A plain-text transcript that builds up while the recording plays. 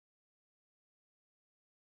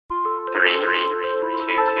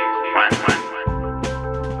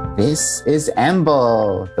This is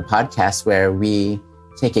Amble, the podcast where we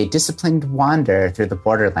take a disciplined wander through the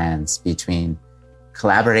borderlands between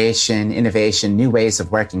collaboration, innovation, new ways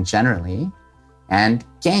of working generally, and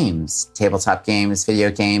games, tabletop games,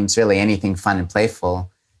 video games, really anything fun and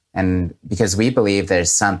playful. And because we believe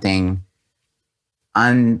there's something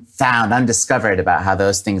unfound, undiscovered about how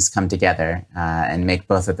those things come together and make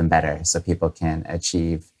both of them better so people can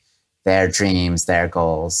achieve their dreams, their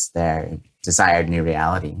goals, their desired new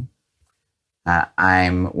reality.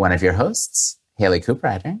 I'm one of your hosts, Haley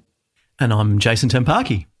Cooprider. And I'm Jason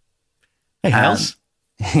Tempaki. Hey, Hales.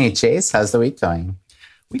 Hey, Chase. How's the week going?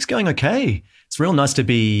 Week's going okay. It's real nice to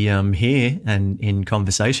be here and in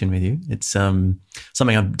conversation with you. It's something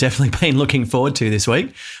I've definitely been looking forward to this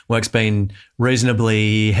week. Work's been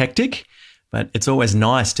reasonably hectic, but it's always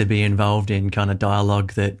nice to be involved in kind of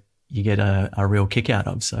dialogue that you get a real kick out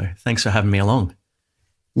of. So thanks for having me along.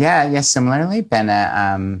 Yeah, similarly. Been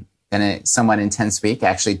a somewhat intense week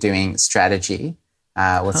actually doing strategy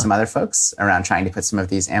with some other folks around trying to put some of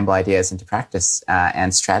these Amble ideas into practice.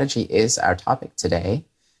 And strategy is our topic today.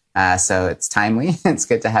 So it's timely. It's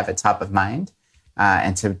good to have it top of mind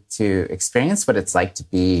and to experience what it's like to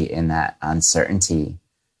be in that uncertainty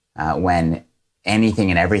when anything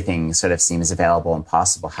and everything sort of seems available and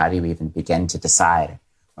possible. How do you even begin to decide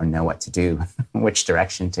or know what to do, which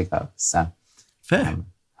direction to go? So fair.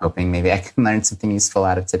 Hoping maybe I can learn something useful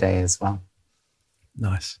out of today as well.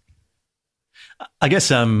 Nice. I guess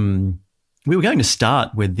we were going to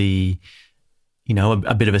start with a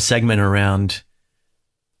bit of a segment around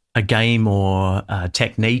a game or a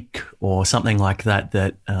technique or something like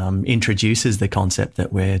that introduces the concept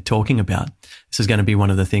that we're talking about. This is going to be one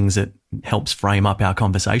of the things that helps frame up our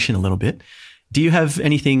conversation a little bit. Do you have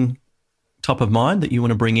anything top of mind that you want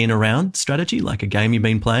to bring in around strategy, like a game you've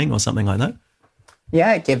been playing or something like that?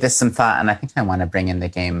 Yeah, I gave this some thought, and I think I want to bring in the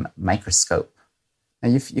game Microscope. Now,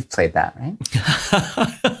 you've played that, right?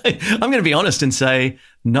 I'm going to be honest and say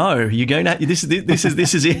no. You're going to this is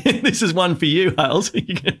it. This is one for you, Hales.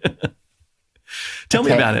 Tell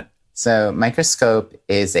me about it. So, Microscope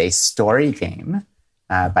is a story game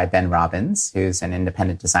by Ben Robbins, who's an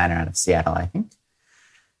independent designer out of Seattle, I think,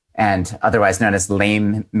 and otherwise known as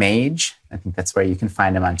Lame Mage. I think that's where you can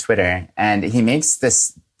find him on Twitter. And he makes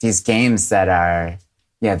these games that are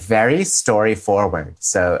very story forward.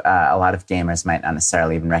 So a lot of gamers might not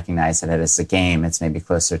necessarily even recognize it as a game. It's maybe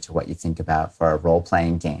closer to what you think about for a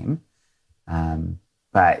role-playing game.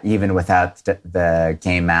 But even without the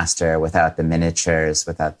game master, without the miniatures,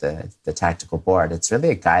 without the tactical board, it's really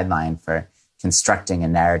a guideline for constructing a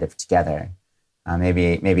narrative together.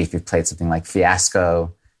 Maybe if you've played something like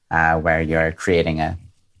Fiasco, where you're creating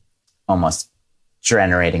almost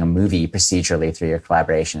generating a movie procedurally through your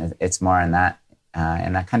collaboration. It's more in that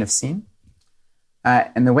kind of scene.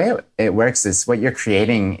 And the way it works is what you're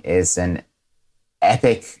creating is an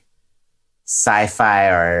epic sci-fi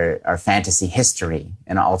or fantasy history,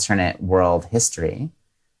 an alternate world history,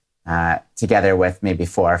 together with maybe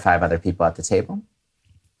 4 or 5 other people at the table.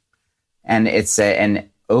 And it's an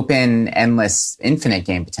open, endless, infinite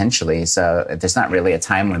game potentially. So there's not really a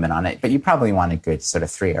time limit on it, but you probably want a good sort of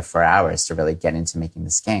 3 or 4 hours to really get into making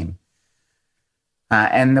this game.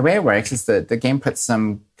 And the way it works is that the game puts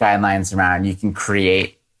some guidelines around. You can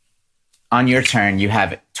create, on your turn, you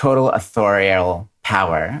have total authorial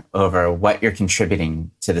power over what you're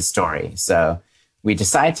contributing to the story. So we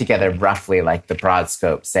decide together roughly like the broad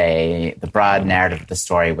scope, say the broad narrative of the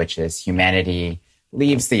story, which is humanity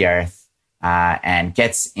leaves the Earth and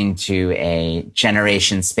gets into a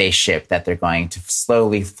generation spaceship that they're going to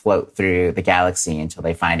slowly float through the galaxy until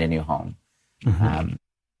they find a new home. Mm-hmm.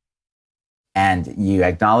 And you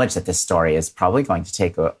acknowledge that this story is probably going to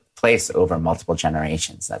take place over multiple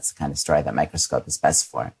generations. That's the kind of story that Microscope is best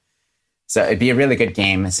for. So it'd be a really good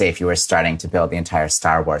game, say, if you were starting to build the entire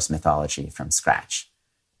Star Wars mythology from scratch.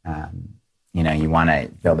 You want to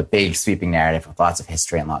build a big sweeping narrative with lots of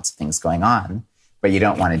history and lots of things going on, but you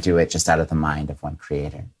don't want to do it just out of the mind of one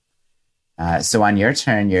creator. So on your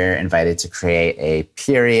turn, you're invited to create a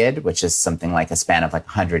period, which is something like a span of like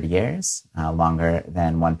 100 years, longer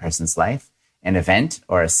than one person's life, an event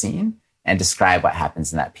or a scene, and describe what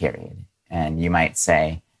happens in that period. And you might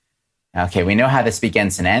say, okay, we know how this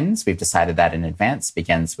begins and ends. We've decided that in advance. It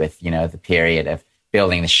begins with, the period of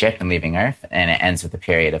building the ship and leaving Earth, and it ends with the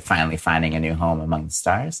period of finally finding a new home among the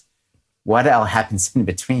stars. What all happens in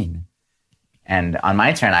between? And on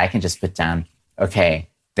my turn, I can just put down, okay,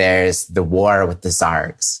 there's the war with the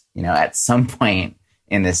Zargs. At some point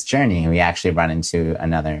in this journey, we actually run into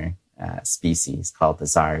another species called the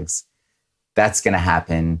Zargs. That's going to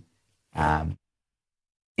happen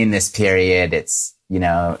in this period. It's,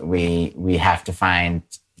 we have to find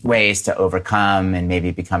ways to overcome and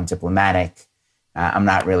maybe become diplomatic. I'm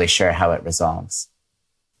not really sure how it resolves.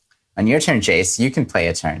 On your turn, Jace, you can play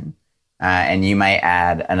a turn, and you might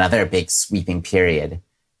add another big sweeping period.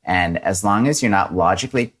 And as long as you're not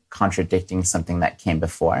logically contradicting something that came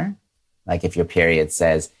before, like if your period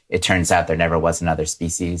says it turns out there never was another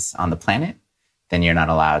species on the planet, then you're not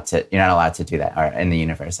allowed to do that, or in the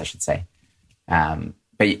universe, I should say.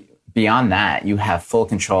 But beyond that, you have full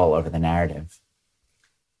control over the narrative.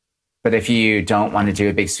 But if you don't want to do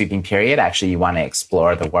a big sweeping period, actually you want to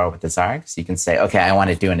explore the war with the Zargs, you can say, okay, I want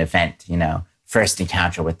to do an event, first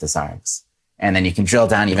encounter with the Zargs. And then you can drill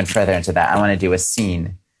down even further into that. I want to do a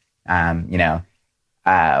scene, what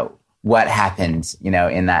happened,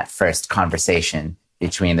 in that first conversation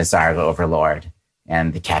between the Zarg overlord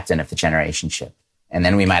and the captain of the generation ship. And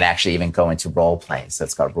then we might actually even go into role play. So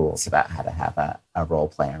it's got rules about how to have a role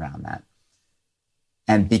play around that.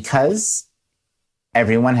 And because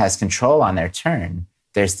everyone has control on their turn,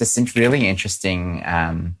 there's this really interesting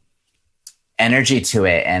energy to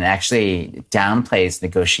it, and actually downplays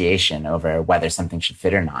negotiation over whether something should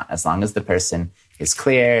fit or not. As long as the person is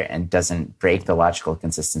clear and doesn't break the logical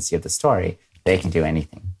consistency of the story, they can do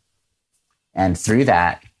anything. And through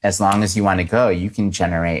that, as long as you want to go, you can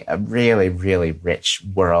generate a really, really rich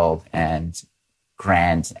world and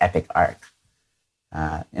grand epic arc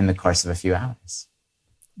in the course of a few hours.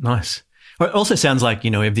 Nice. Well, it also sounds like,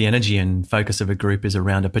 if the energy and focus of a group is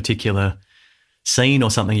around a particular scene or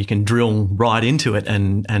something, you can drill right into it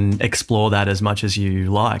and explore that as much as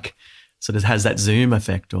you like. So it has that zoom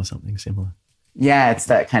effect or something similar. Yeah, it's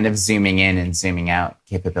that kind of zooming in and zooming out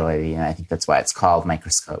capability. And I think that's why it's called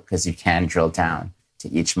microscope, because you can drill down to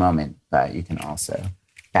each moment, but you can also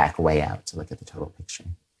back way out to look at the total picture.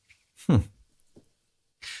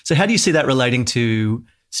 So how do you see that relating to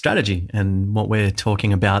strategy and what we're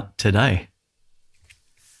talking about today?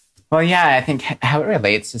 Well, yeah, I think how it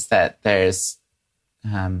relates is that there's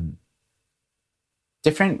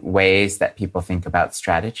different ways that people think about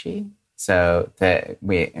strategy. So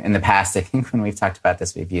in the past, I think when we've talked about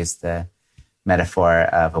this, we've used the metaphor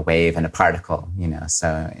of a wave and a particle.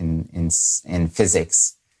 So in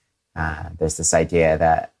physics, there's this idea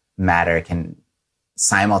that matter can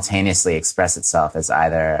simultaneously express itself as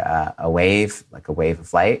either a wave, like a wave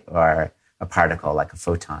of light, or a particle, like a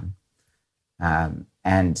photon.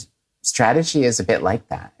 And strategy is a bit like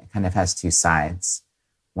that. It kind of has two sides.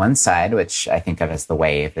 One side, which I think of as the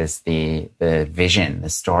wave, is the vision, the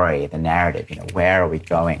story, the narrative. Where are we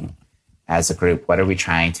going as a group? What are we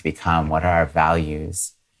trying to become? What are our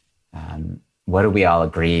values? What do we all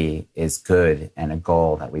agree is good and a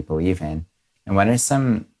goal that we believe in? And what are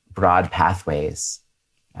some broad pathways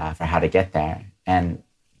for how to get there? And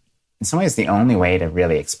in some ways, the only way to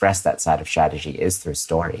really express that side of strategy is through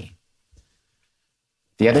story.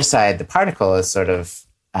 The other side, the particle, is sort of,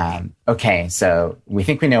 okay, so we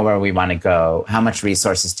think we know where we want to go. How much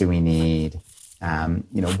resources do we need?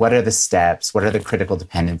 What are the steps? What are the critical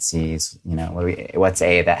dependencies? What's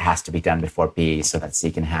A that has to be done before B so that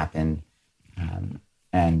C can happen?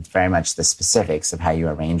 And very much the specifics of how you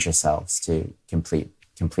arrange yourselves to complete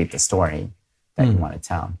the story that you want to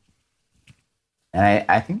tell. And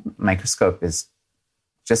I think microscope is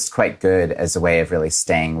just quite good as a way of really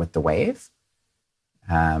staying with the wave,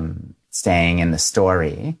 staying in the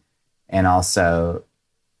story, and also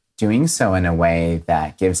doing so in a way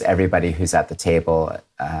that gives everybody who's at the table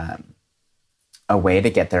a way to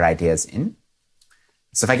get their ideas in.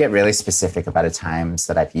 So if I get really specific about the times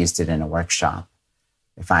that I've used it in a workshop,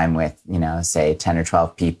 if I'm with, say 10 or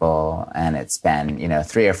 12 people, and it's been,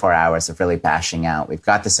 3 or 4 hours of really bashing out, we've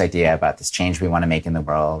got this idea about this change we want to make in the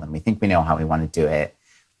world, and we think we know how we want to do it.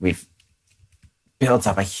 We've built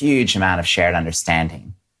up a huge amount of shared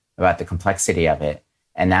understanding about the complexity of it.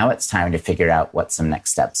 And now it's time to figure out what some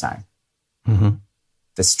next steps are. Mm-hmm.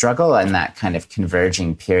 The struggle in that kind of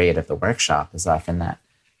converging period of the workshop is often that,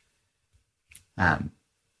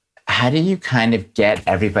 how do you kind of get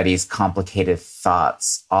everybody's complicated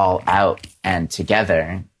thoughts all out and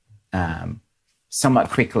together somewhat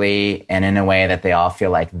quickly and in a way that they all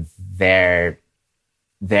feel like their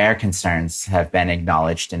concerns have been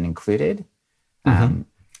acknowledged and included? Mm-hmm.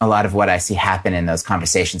 A lot of what I see happen in those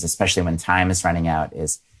conversations, especially when time is running out,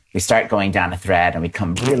 is we start going down a thread and we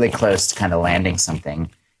come really close to kind of landing something,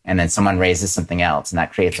 and then someone raises something else, and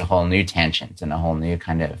that creates a whole new tangent and a whole new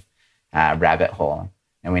kind of rabbit hole,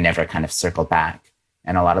 and we never kind of circle back.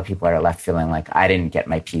 And a lot of people are left feeling like, I didn't get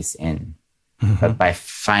my piece in. Mm-hmm. But by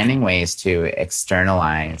finding ways to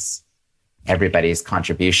externalize everybody's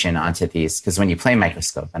contribution onto these, because when you play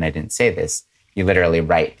microscope, and I didn't say this, you literally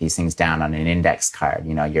write these things down on an index card,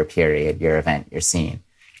 your period, your event, your scene,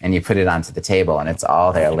 and you put it onto the table, and it's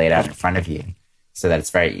all there laid out in front of you, so that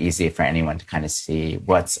it's very easy for anyone to kind of see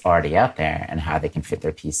what's already out there and how they can fit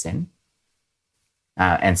their piece in.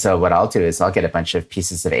 And so what I'll do is I'll get a bunch of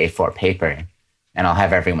pieces of A4 paper, and I'll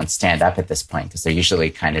have everyone stand up at this point, because they usually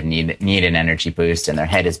kind of need an energy boost and their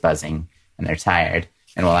head is buzzing and they're tired.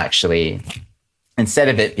 And we'll actually, instead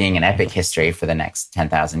of it being an epic history for the next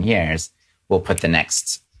 10,000 years, we'll put the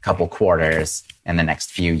next couple quarters and the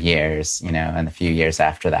next few years, and the few years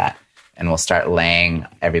after that. And we'll start laying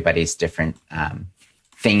everybody's different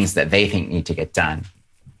things that they think need to get done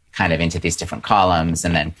kind of into these different columns,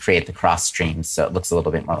 and then create the cross streams so it looks a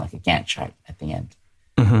little bit more like a Gantt chart at the end.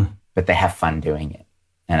 Mm-hmm. But they have fun doing it.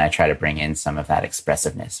 And I try to bring in some of that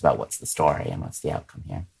expressiveness about what's the story and what's the outcome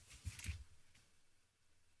here.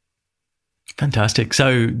 Fantastic.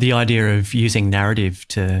 So the idea of using narrative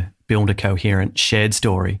to build a coherent shared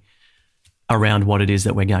story around what it is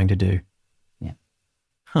that we're going to do. Yeah.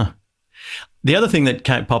 Huh. The other thing that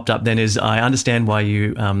popped up then is I understand why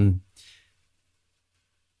you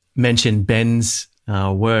mentioned Ben's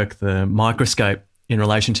work, the microscope, in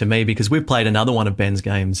relation to me, because we've played another one of Ben's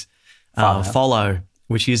games, Follow,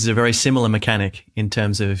 which uses a very similar mechanic in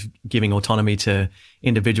terms of giving autonomy to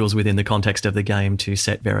individuals within the context of the game to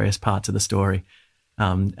set various parts of the story,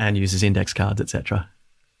 and uses index cards, etc.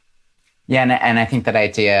 Yeah, and I think that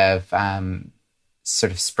idea of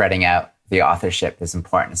sort of spreading out the authorship is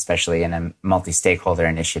important, especially in a multi-stakeholder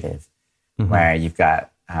initiative, mm-hmm. where you've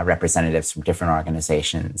got representatives from different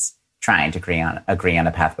organizations trying to agree on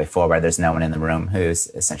a pathway forward. There's no one in the room who's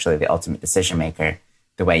essentially the ultimate decision maker,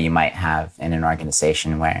 the way you might have in an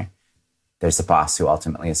organization where there's a boss who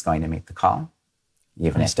ultimately is going to make the call,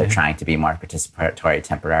 even if they're trying to be more participatory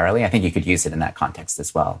temporarily. I think you could use it in that context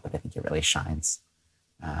as well, but I think it really shines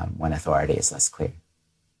when authority is less clear.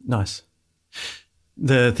 Nice.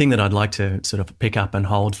 The thing that I'd like to sort of pick up and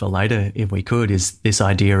hold for later, if we could, is this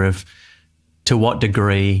idea of to what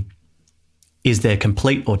degree is there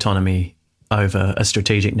complete autonomy over a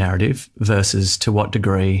strategic narrative versus to what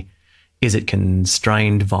degree is it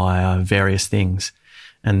constrained via various things?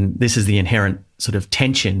 And this is the inherent sort of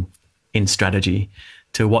tension in strategy.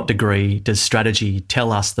 To what degree does strategy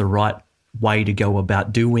tell us the right way to go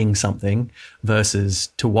about doing something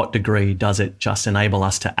versus to what degree does it just enable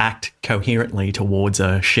us to act coherently towards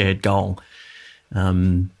a shared goal?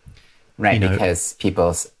 Right, because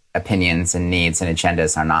people's opinions and needs and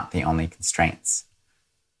agendas are not the only constraints.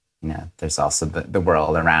 There's also the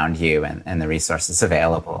world around you and the resources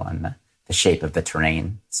available and the shape of the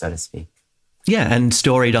terrain, so to speak. Yeah, and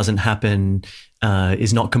story doesn't happen,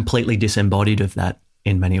 is not completely disembodied of that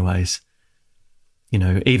in many ways.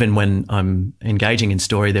 Even when I'm engaging in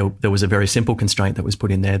story, there was a very simple constraint that was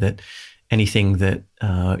put in there that anything that,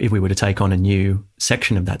 if we were to take on a new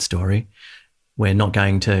section of that story, we're not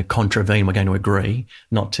going to contravene, we're going to agree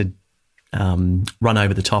not to run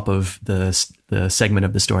over the top of the segment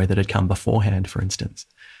of the story that had come beforehand, for instance.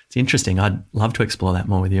 It's interesting. I'd love to explore that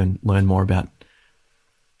more with you and learn more about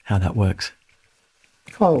how that works.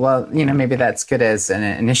 Cool. Well, maybe that's good as an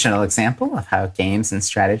initial example of how games and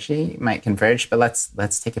strategy might converge. But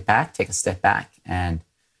let's take a step back, and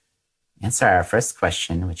answer our first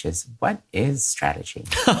question, which is, what is strategy?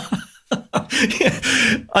 Yeah.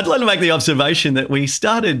 I'd like to make the observation that we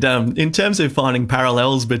started in terms of finding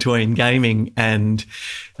parallels between gaming and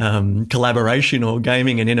collaboration, or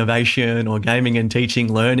gaming and innovation, or gaming and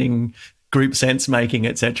teaching, learning, group sense making,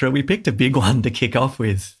 etc. We picked a big one to kick off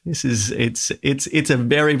with. It's a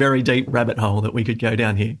very, very deep rabbit hole that we could go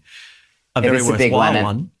down here. A very worthwhile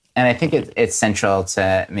one. And I think it's central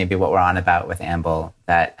to maybe what we're on about with Amble,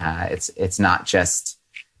 that it's not just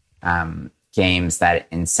games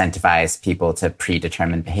that incentivize people to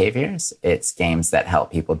predetermined behaviors. It's games that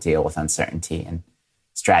help people deal with uncertainty. And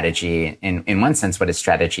strategy, in one sense, what is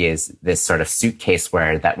strategy is this sort of suitcase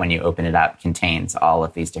word that when you open it up contains all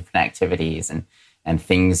of these different activities and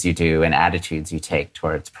things you do and attitudes you take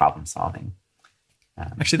towards problem solving.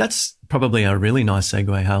 Actually, that's probably a really nice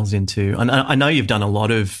segue, Hales, into, and I know you've done a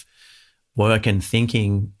lot of work and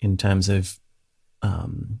thinking in terms of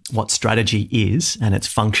what strategy is and its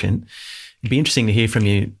function. It'd be interesting to hear from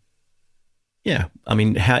you. Yeah, I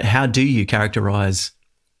mean, how do you characterize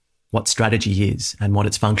what strategy is and what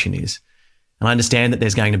its function is? And I understand that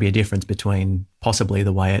there's going to be a difference between possibly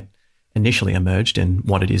the way it initially emerged and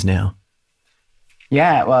what it is now.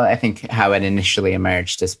 Yeah, well, I think how it initially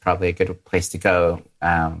emerged is probably a good place to go.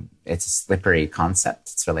 It's a slippery concept.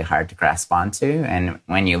 It's really hard to grasp onto. And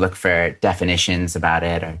when you look for definitions about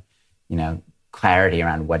it, or, clarity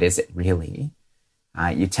around what is it really,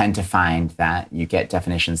 you tend to find that you get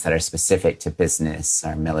definitions that are specific to business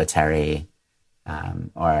or military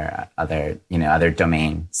or other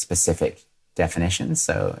domain specific definitions.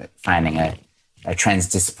 So finding a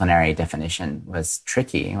transdisciplinary definition was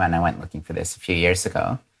tricky when I went looking for this a few years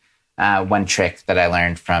ago. One trick that I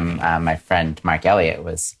learned from my friend Mark Elliott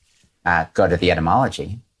was go to the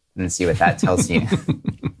etymology and see what that tells you.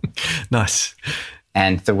 Nice.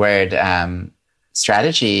 And the word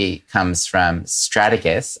strategy comes from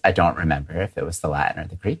strategos. I don't remember if it was the Latin or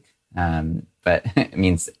the Greek, but it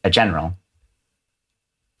means a general.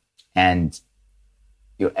 And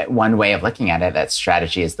one way of looking at it, that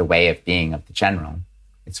strategy is the way of being of the general.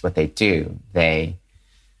 It's what they do. They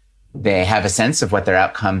have a sense of what their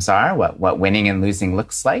outcomes are, what winning and losing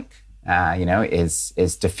looks like.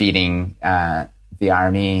 Is defeating the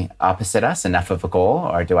army opposite us enough of a goal,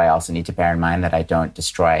 or do I also need to bear in mind that I don't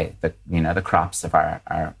destroy the crops of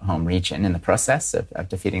our home region in the process of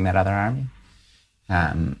defeating that other army?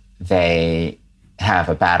 They have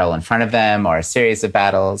a battle in front of them or a series of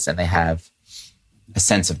battles, and they have a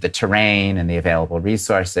sense of the terrain and the available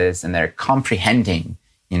resources, and they're comprehending,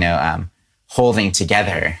 holding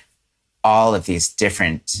together all of these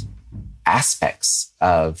different aspects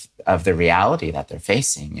of the reality that they're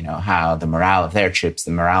facing, how the morale of their troops,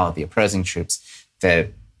 the morale of the opposing troops, the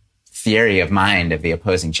theory of mind of the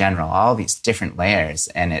opposing general, all these different layers.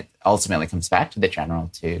 And it ultimately comes back to the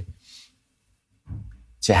general to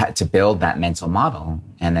build that mental model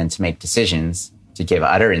and then to make decisions, to give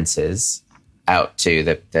utterances out to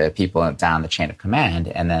the people down the chain of command.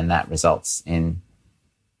 And then that results in,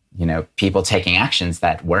 people taking actions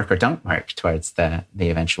that work or don't work towards the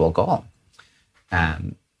eventual goal.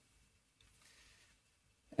 And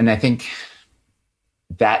I think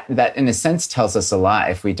that in a sense tells us a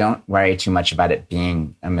lot if we don't worry too much about it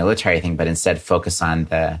being a military thing, but instead focus on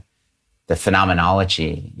the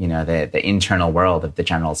phenomenology, the internal world of the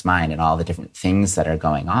general's mind and all the different things that are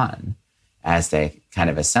going on as they kind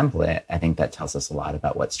of assemble it. I think that tells us a lot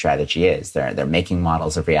about what strategy is. They're making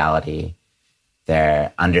models of reality.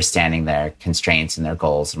 They're understanding their constraints and their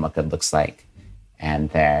goals and what good looks like. And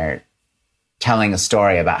they're telling a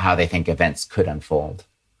story about how they think events could unfold.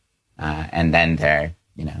 And then they're,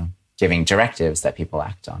 giving directives that people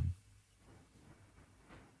act on.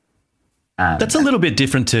 That's a little bit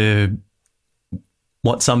different to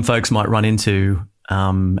what some folks might run into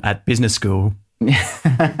at business school.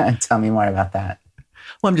 Tell me more about that.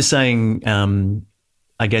 Well, I'm just saying,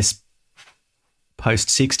 I guess,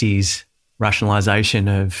 post-60s rationalization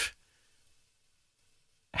of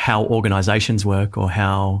how organizations work or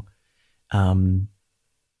how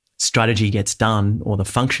strategy gets done or the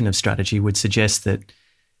function of strategy would suggest that,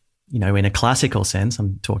 in a classical sense,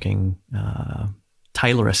 I'm talking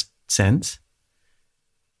Taylorist sense,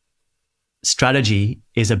 strategy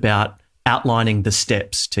is about outlining the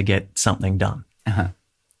steps to get something done. Uh-huh.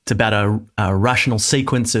 It's about a rational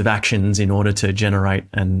sequence of actions in order to generate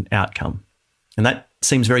an outcome. And that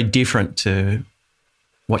seems very different to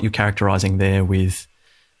what you're characterizing there with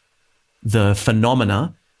the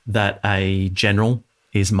phenomena that a general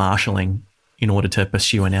is marshalling in order to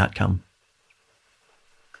pursue an outcome.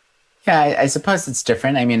 Yeah, I suppose it's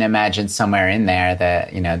different. I mean, imagine somewhere in there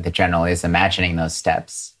that, the general is imagining those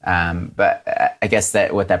steps. But I guess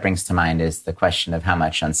that what that brings to mind is the question of how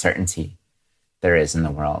much uncertainty there is in the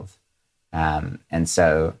world. And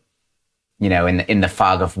so, in the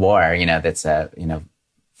fog of war, that's a,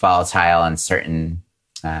 volatile, uncertain,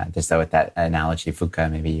 just though with that analogy,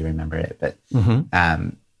 Fuka, maybe you remember it, but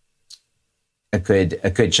a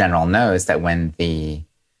good general knows that when the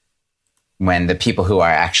people who are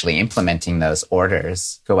actually implementing those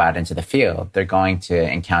orders go out into the field, they're going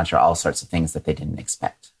to encounter all sorts of things that they didn't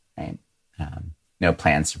expect, right? No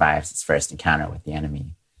plan survives its first encounter with the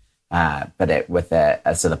enemy. So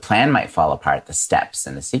the plan might fall apart, the steps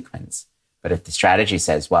and the sequence. But if the strategy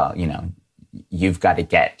says, well, you've got to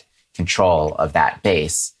get control of that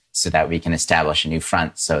base so that we can establish a new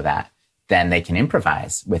front so that then they can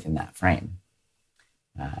improvise within that frame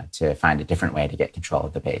to find a different way to get control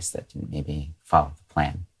of the base that didn't maybe follow the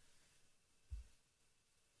plan.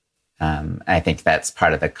 I think that's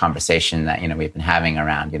part of the conversation that, we've been having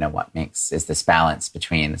around, is this balance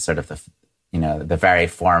between sort of the very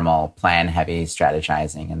formal plan-heavy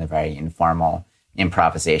strategizing and the very informal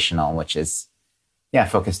improvisational, which is,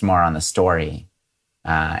 focused more on the story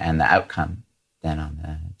and the outcome than on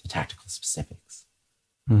the tactical specifics.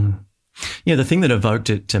 Mm. Yeah, the thing that evoked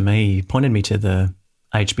it to me, pointed me to the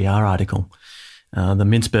HBR article, the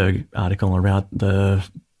Mintzberg article around the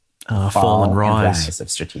fall and rise of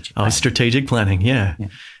strategic planning. Strategic planning, yeah.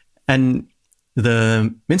 And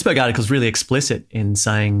The Mintzberg article is really explicit in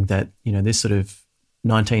saying that, this sort of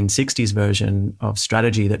 1960s version of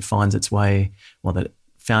strategy that that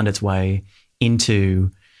found its way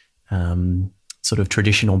into sort of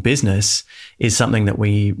traditional business is something that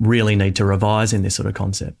we really need to revise in this sort of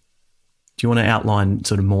concept. Do you want to outline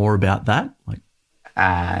sort of more about that?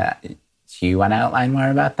 Do you want to outline more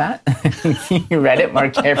about that? You read it more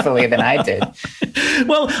carefully than I did.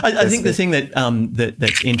 Well, I think the thing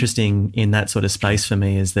that's interesting in that sort of space for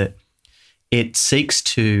me is that it seeks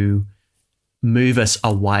to move us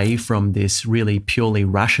away from this really purely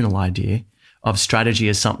rational idea of strategy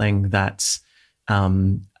as something that's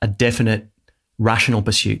a definite rational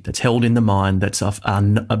pursuit that's held in the mind, that's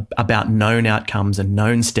about known outcomes and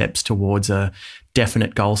known steps towards a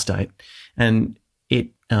definite goal state. And the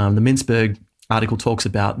Mintzberg article talks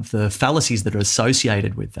about the fallacies that are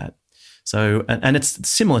associated with that. So, and it's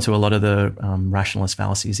similar to a lot of the rationalist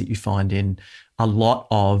fallacies that you find in a lot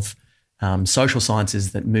of social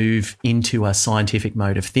sciences that move into a scientific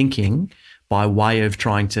mode of thinking by way of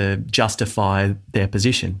trying to justify their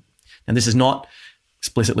position. And this is not,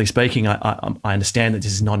 explicitly speaking, I understand that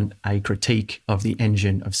this is not a critique of the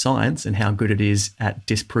engine of science and how good it is at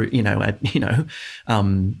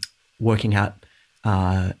working out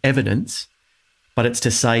evidence, but it's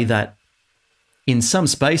to say that in some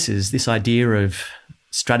spaces, this idea of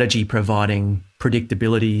strategy providing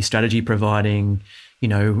predictability, strategy providing,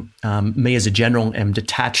 me as a general am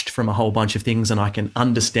detached from a whole bunch of things and I can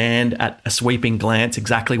understand at a sweeping glance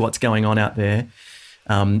exactly what's going on out there,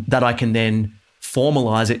 that I can then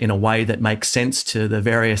formalize it in a way that makes sense to the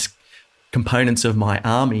various components of my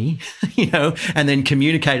army, and then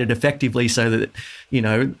communicate it effectively so that,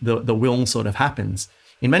 the will sort of happens.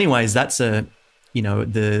 In many ways, that's the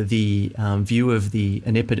view of the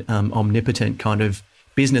omnipotent kind of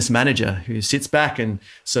business manager who sits back and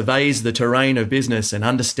surveys the terrain of business and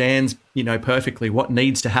understands, perfectly what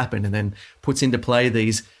needs to happen and then puts into play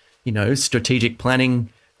these, strategic planning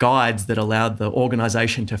guides that allow the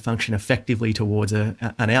organization to function effectively towards an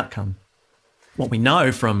outcome. What we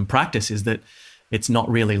know from practice is that it's not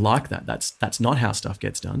really like that. That's not how stuff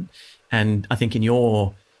gets done. And I think in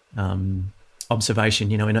your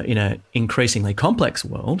observation, in a increasingly complex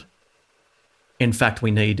world, in fact, we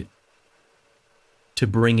need to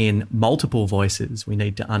bring in multiple voices. We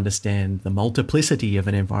need to understand the multiplicity of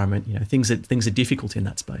an environment. Things are difficult in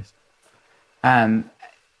that space. No,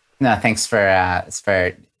 thanks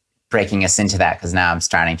for breaking us into that, because now I'm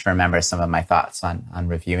starting to remember some of my thoughts on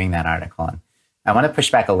reviewing that article. And I want to push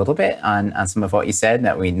back a little bit on some of what you said,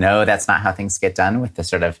 that we know that's not how things get done with the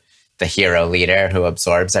sort of the hero leader who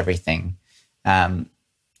absorbs everything.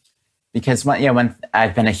 Because when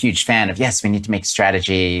I've been a huge fan of, yes, we need to make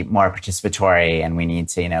strategy more participatory and we need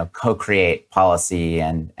to, co-create policy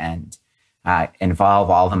and involve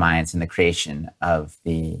all the minds in the creation of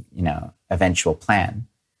the, eventual plan.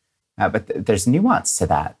 But there's nuance to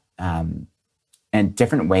that, and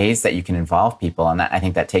different ways that you can involve people. And I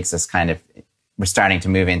think that takes us we're starting to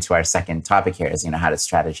move into our second topic here is, how does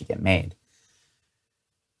strategy get made?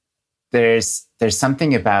 There's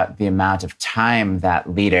something about the amount of time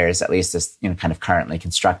that leaders, at least as kind of currently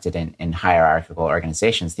constructed in hierarchical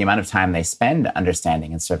organizations, the amount of time they spend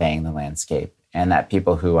understanding and surveying the landscape, and that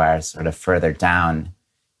people who are sort of further down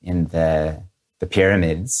in the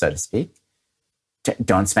pyramid, so to speak,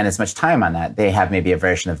 don't spend as much time on that. They have maybe a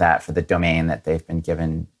version of that for the domain that they've been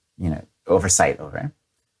given, oversight over.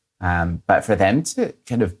 But for them to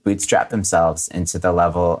kind of bootstrap themselves into the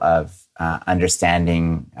level of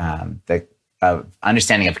understanding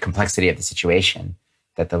of complexity of the situation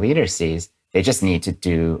that the leader sees, they just need to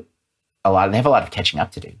do they have a lot of catching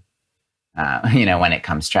up to do, when it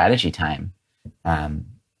comes strategy time. But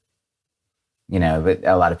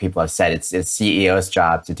a lot of people have said it's CEO's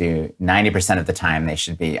job to do 90% of the time they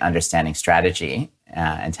should be understanding strategy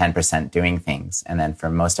and 10% doing things. And then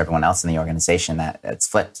for most everyone else in the organization, that's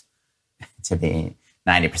flipped to be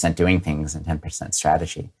 90% doing things and 10%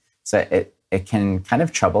 strategy. So it can kind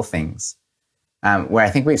of trouble things. Where I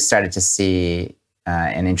think we've started to see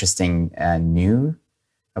an interesting new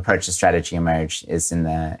approach to strategy emerge is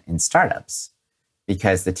in startups,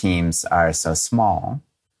 because the teams are so small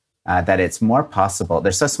that it's more possible.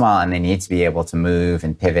 They're so small and they need to be able to move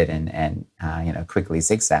and pivot and quickly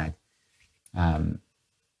zigzag.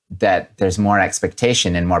 That there's more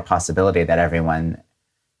expectation and more possibility that everyone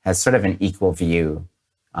has sort of an equal view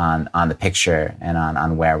on the picture and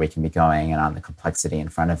on where we can be going and on the complexity in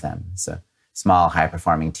front of them. So small,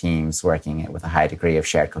 high-performing teams working with a high degree of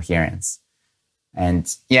shared coherence.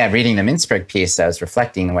 And reading the Mintzberg piece, I was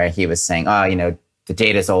reflecting where he was saying, the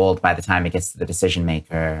data's old by the time it gets to the decision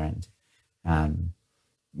maker, and The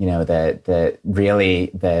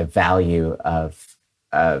really the value of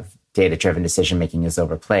data-driven decision-making is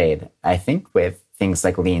overplayed. I think with things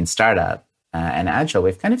like lean startup and agile,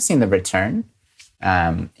 we've kind of seen the return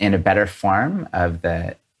in a better form of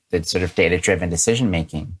the sort of data-driven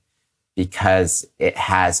decision-making, because it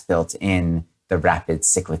has built in the rapid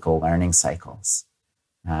cyclical learning cycles.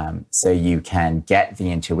 So you can get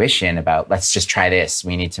the intuition about, let's just try this.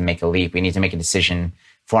 We need to make a leap. We need to make a decision,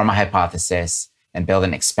 form a hypothesis, and build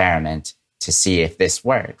an experiment to see if this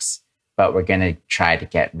works. But we're going to try to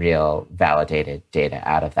get real validated data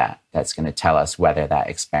out of that. That's going to tell us whether that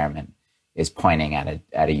experiment is pointing at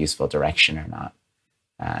a useful direction or not.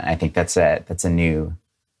 I think that's a new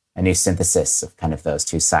synthesis of kind of those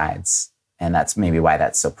two sides. And that's maybe why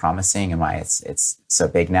that's so promising and why it's so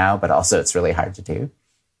big now, but also it's really hard to do.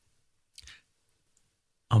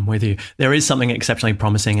 I'm with you. There is something exceptionally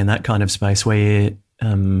promising in that kind of space where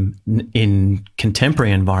in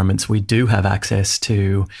contemporary environments, we do have access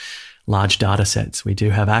to large data sets. We do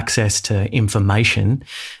have access to information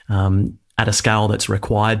at a scale that's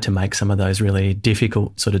required to make some of those really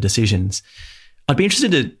difficult sort of decisions. I'd be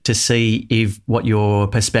interested to see if what your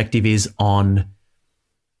perspective is on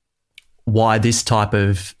why this type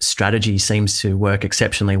of strategy seems to work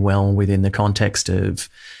exceptionally well within the context of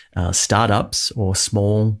startups or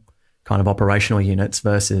small kind of operational units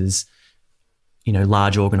versus,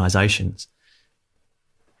 large organizations.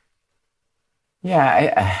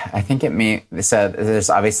 Yeah, I think so there's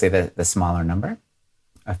obviously the smaller number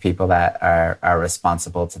of people that are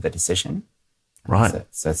responsible to the decision. Right.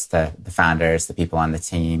 So it's the founders, the people on the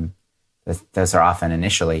team. Those are often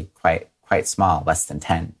initially quite small, less than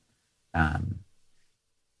 10.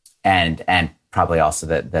 And probably also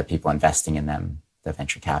the people investing in them, the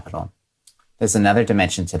venture capital. There's another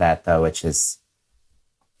dimension to that, though, which is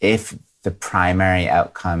if the primary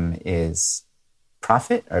outcome is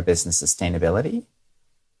profit or business sustainability,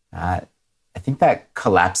 I think that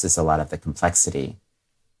collapses a lot of the complexity.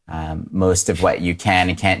 Most of what you can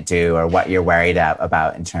and can't do, or what you're worried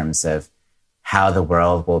about in terms of how the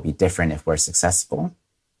world will be different if we're successful,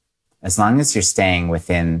 as long as you're staying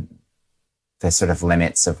within the sort of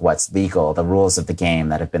limits of what's legal, the rules of the game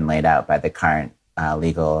that have been laid out by the current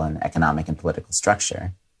legal and economic and political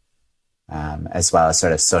structure, as well as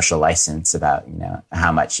sort of social license about,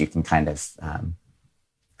 how much you can kind of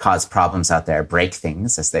cause problems out there, break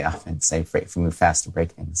things, as they often say, if we move fast to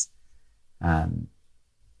break things.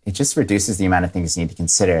 It just reduces the amount of things you need to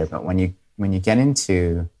consider. But when you get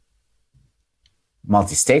into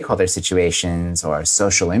multi-stakeholder situations or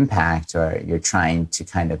social impact, or you're trying to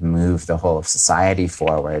kind of move the whole of society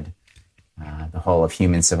forward, the whole of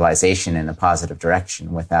human civilization in a positive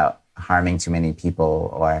direction without harming too many people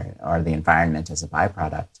or the environment as a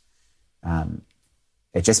byproduct,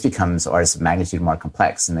 it just becomes orders of magnitude more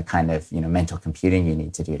complex, and the kind of mental computing you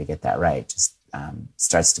need to do to get that right just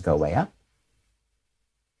starts to go way up.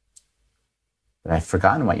 But I've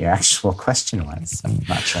forgotten what your actual question was. I'm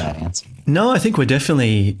not sure that answered. No, I think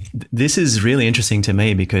this is really interesting to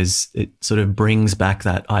me, because it sort of brings back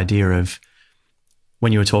that idea of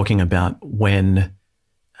when you were talking about when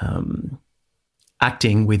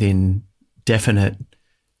acting within definite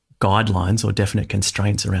guidelines or definite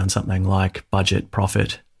constraints around something like budget,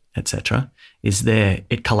 profit, etc.,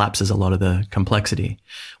 it collapses a lot of the complexity.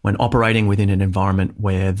 When operating within an environment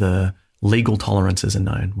where the legal tolerances are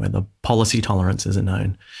known, where the policy tolerances are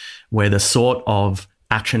known, where the sort of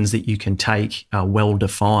actions that you can take are well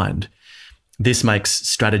defined, this makes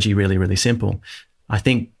strategy really, really simple. I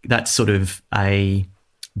think that's sort of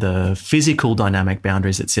the physical dynamic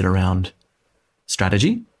boundaries that sit around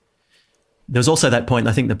strategy. There's also that point,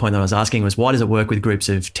 I think the point that I was asking was, why does it work with groups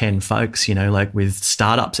of 10 folks, like with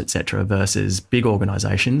startups, et cetera, versus big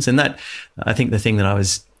organizations? And that, I think the thing that I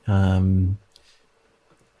was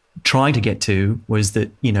trying to get to was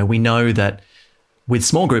that, we know that with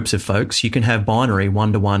small groups of folks, you can have binary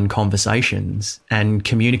one-to-one conversations and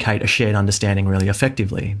communicate a shared understanding really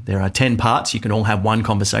effectively. There are 10 parts, you can all have one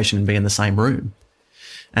conversation and be in the same room.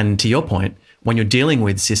 And to your point, when you're dealing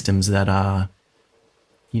with systems that are,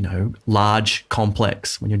 large,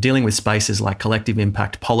 complex, when you're dealing with spaces like collective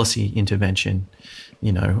impact policy intervention,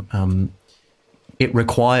 it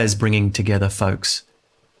requires bringing together folks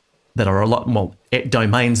that are a lot more,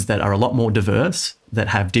 domains that are a lot more diverse, that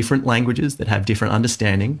have different languages, that have different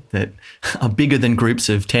understanding, that are bigger than groups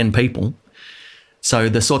of 10 people. So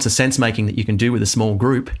the sorts of sense making that you can do with a small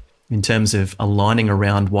group in terms of aligning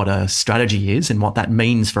around what a strategy is and what that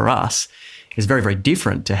means for us is very, very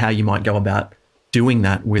different to how you might go about doing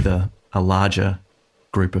that with a larger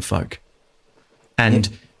group of folk. And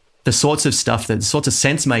the sorts of stuff, the sorts of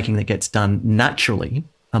sense making that gets done naturally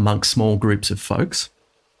amongst small groups of folks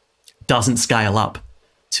doesn't scale up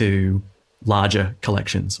to larger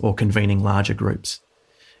collections or convening larger groups.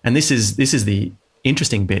 And this is the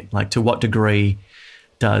interesting bit, like to what degree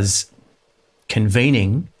does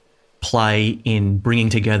convening play in bringing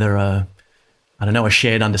together a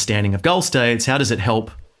shared understanding of goal states? How does it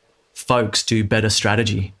help folks do better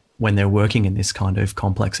strategy when they're working in this kind of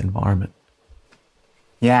complex environment?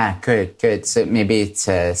 Yeah, good. So maybe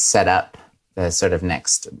to set up the sort of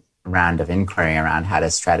next round of inquiry around how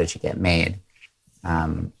does strategy get made.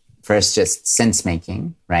 First, just sense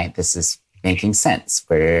making, right? This is making sense.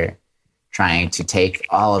 We're trying to take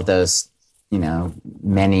all of those,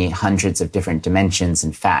 many hundreds of different dimensions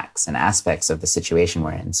and facts and aspects of the situation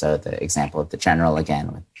we're in. So the example of the general,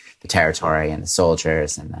 again, with the territory and the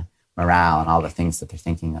soldiers and the morale and all the things that they're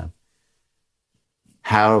thinking of.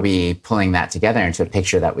 How are we pulling that together into a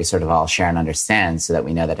picture that we sort of all share and understand, so that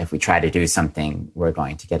we know that if we try to do something, we're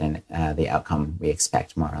going to get the outcome we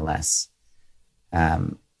expect, more or less.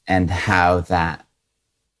 And how that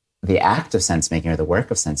the act of sense making or the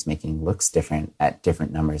work of sense making looks different at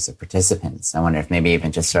different numbers of participants. I wonder if maybe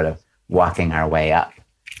even just sort of walking our way up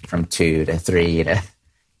from 2 to 3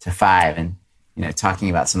 to 5 and, talking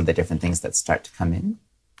about some of the different things that start to come in.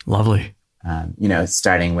 Lovely.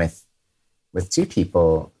 Starting with 2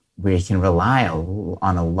 people, we can rely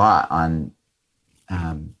on a lot on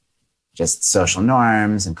just social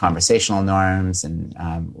norms and conversational norms, and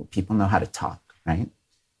people know how to talk, right?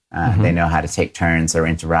 They know how to take turns or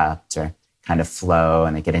interrupt or kind of flow,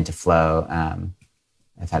 and they get into flow.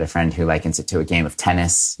 I've had a friend who likens it to a game of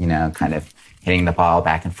tennis, kind of hitting the ball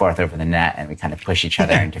back and forth over the net, and we kind of push each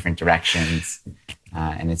other in different directions.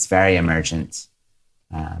 And it's very emergent.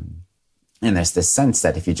 And there's this sense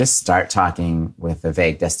that if you just start talking with a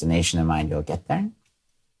vague destination in mind, you'll get there.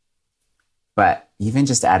 But even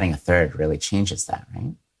just adding a third really changes that,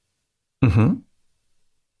 right? Mm-hmm.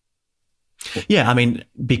 Yeah, I mean,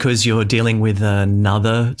 because you're dealing with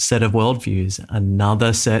another set of worldviews,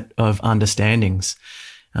 another set of understandings.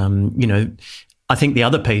 I think the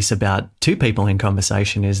other piece about 2 people in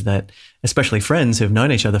conversation is that, especially friends who've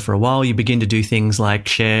known each other for a while, you begin to do things like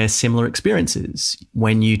share similar experiences.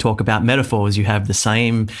 When you talk about metaphors, you have the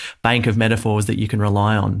same bank of metaphors that you can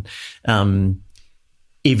rely on.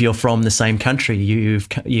 If you're from the same country,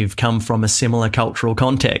 you've come from a similar cultural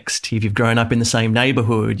context. If you've grown up in the same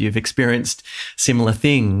neighborhood, you've experienced similar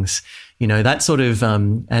things, that sort of,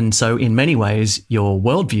 and so in many ways, your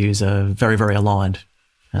worldviews are very, very aligned.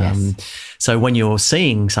 Yes. So when you're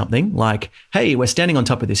seeing something like, hey, we're standing on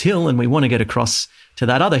top of this hill and we want to get across to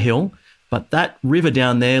that other hill, but that river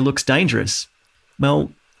down there looks dangerous. Well,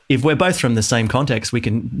 if we're both from the same context, we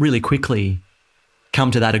can really quickly come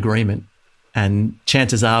to that agreement. And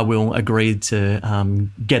chances are we'll agree to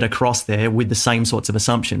get across there with the same sorts of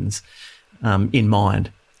assumptions in mind.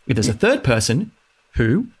 If there's a third person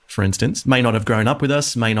who, for instance, may not have grown up with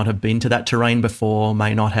us, may not have been to that terrain before,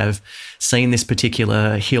 may not have seen this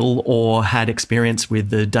particular hill or had experience with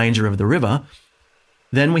the danger of the river,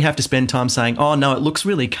 then we have to spend time saying, oh, no, it looks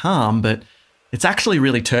really calm, but it's actually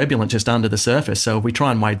really turbulent just under the surface. So if we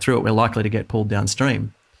try and wade through it, we're likely to get pulled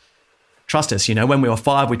downstream. Trust us, when we were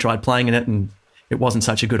 5, we tried playing in it and it wasn't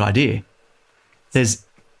such a good idea.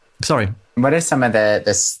 What are some of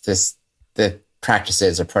the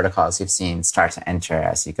practices or protocols you've seen start to enter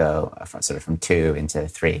as you go from 2 into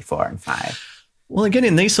 3, 4, and 5? Well, again,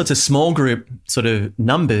 in these sorts of small group sort of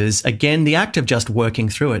numbers, again, the act of just working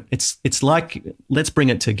through it, it's like, let's bring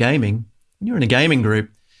it to gaming. When you're in a gaming group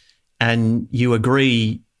and you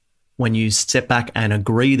agree, when you step back and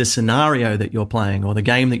agree the scenario that you're playing or the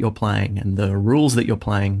game that you're playing and the rules that you're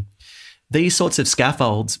playing, these sorts of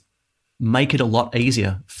scaffolds make it a lot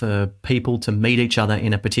easier for people to meet each other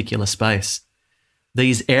in a particular space.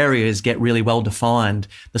 These areas get really well defined.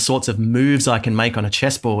 The sorts of moves I can make on a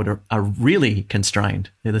chessboard are really constrained.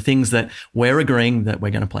 They're the things that we're agreeing that we're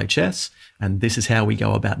going to play chess, and this is how we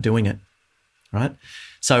go about doing it, right?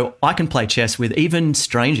 So I can play chess with even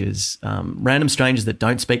strangers, random strangers that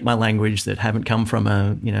don't speak my language, that haven't come from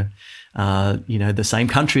the same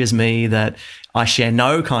country as me, that I share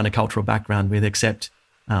no kind of cultural background with except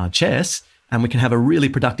chess, and we can have a really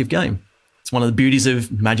productive game. It's one of the beauties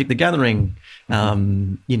of Magic the Gathering,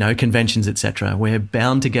 conventions, etc. We're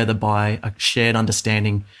bound together by a shared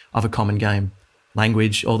understanding of a common game.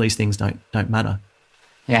 Language, all these things don't matter.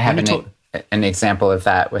 Yeah, I have an example of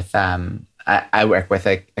that with I work with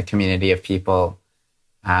a community of people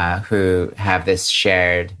who have this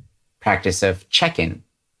shared practice of check-in.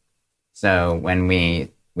 So when we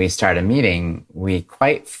start a meeting, we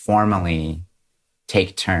quite formally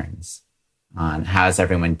take turns on how's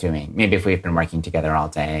everyone doing. Maybe if we've been working together all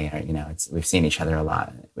day, or we've seen each other a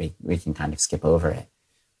lot, we can kind of skip over it.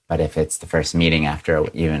 But if it's the first meeting after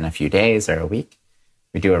even a few days or a week,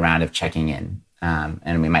 we do a round of checking in,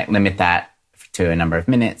 and we might limit that to a number of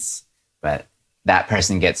minutes. But that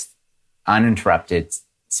person gets uninterrupted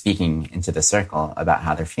speaking into the circle about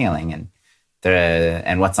how they're feeling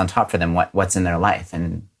and what's on top for them, what's in their life,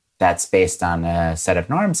 and that's based on a set of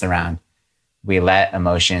norms around. We let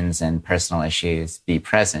emotions and personal issues be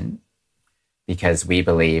present because we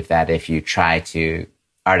believe that if you try to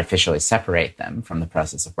artificially separate them from the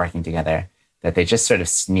process of working together, that they just sort of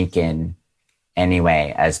sneak in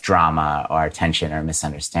anyway as drama or tension or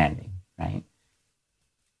misunderstanding, right?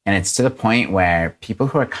 And it's to the point where people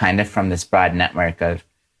who are kind of from this broad network of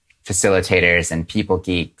facilitators and people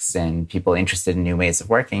geeks and people interested in new ways of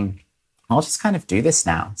working all just kind of do this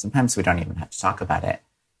now. Sometimes we don't even have to talk about it.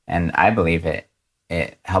 And I believe it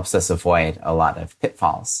helps us avoid a lot of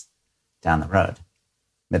pitfalls down the road.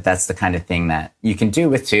 But that's the kind of thing that you can do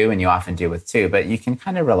with two, and you often do with two, but you can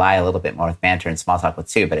kind of rely a little bit more with banter and small talk with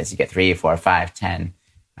two. But as you get 3, 4, 5, 10,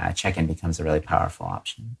 check-in becomes a really powerful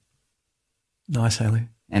option. Nice, Haley.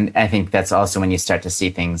 And I think that's also when you start to see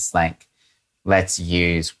things like, let's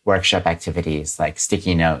use workshop activities like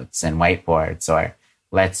sticky notes and whiteboards, or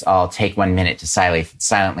let's all take 1 minute to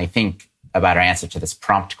silently think about our answer to this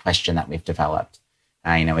prompt question that we've developed.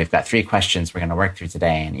 We've got 3 questions we're going to work through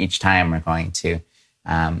today, and each time we're going to,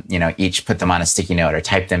 each put them on a sticky note or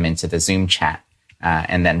type them into the Zoom chat,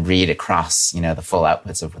 and then read across, the full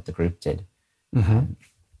outputs of what the group did. Mm-hmm.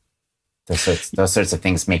 Those sorts of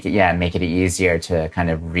things make it easier to kind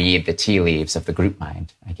of read the tea leaves of the group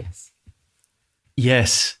mind, I guess.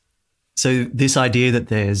 Yes. So this idea that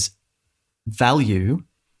there's value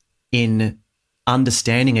in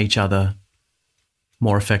understanding each other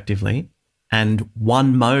more effectively, and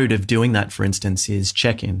one mode of doing that, for instance, is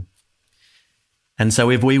check-in. And so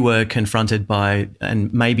if we were confronted by,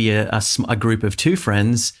 and maybe a group of 2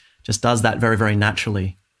 friends just does that very, very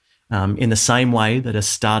naturally, in the same way that a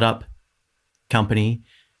startup company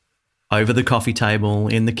over the coffee table,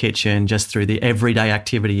 in the kitchen, just through the everyday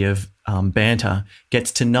activity of banter,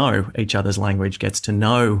 gets to know each other's language, gets to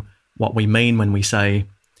know what we mean when we say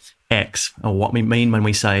X, or what we mean when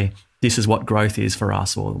we say this is what growth is for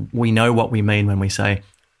us, or we know what we mean when we say,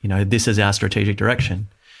 this is our strategic direction.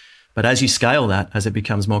 But as you scale that, as it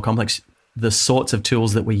becomes more complex, the sorts of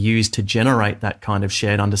tools that we use to generate that kind of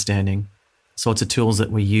shared understanding, sorts of tools that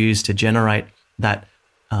we use to generate that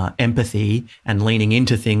empathy and leaning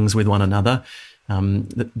into things with one another,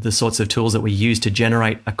 the sorts of tools that we use to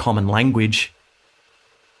generate a common language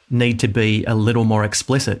need to be a little more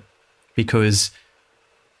explicit. Because,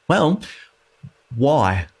 well,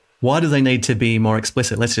 why? Why do they need to be more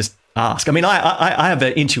explicit? Let's just ask. I mean, I have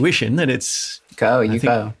an intuition that it's...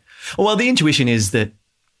 Go. Well, the intuition is that,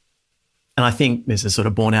 and I think this is sort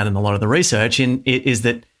of borne out in a lot of the research, is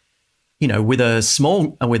that, with a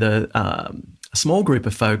small group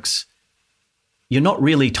of folks, you're not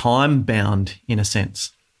really time bound in a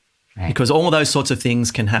sense, right? Because all of those sorts of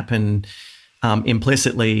things can happen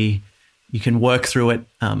implicitly. You can work through it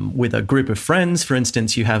with a group of friends. For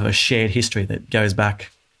instance, you have a shared history that goes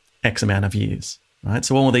back X amount of years, right?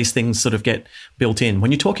 So all of these things sort of get built in.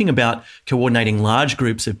 When you're talking about coordinating large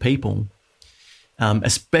groups of people,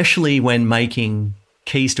 especially when making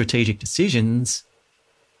key strategic decisions,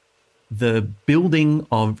 the building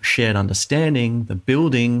of shared understanding, the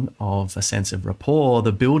building of a sense of rapport,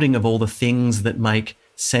 the building of all the things that make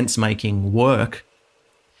sense-making work,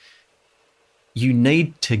 you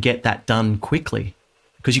need to get that done quickly,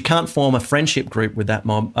 because you can't form a friendship group with that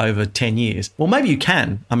mob over 10 years. Well, maybe you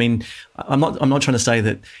can. I mean, I'm not trying to say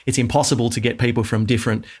that it's impossible to get people from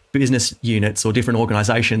different business units or different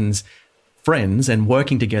organizations friends and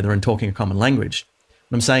working together and talking a common language.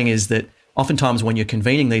 What I'm saying is that oftentimes when you're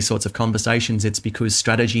convening these sorts of conversations, it's because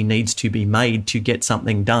strategy needs to be made to get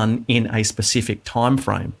something done in a specific time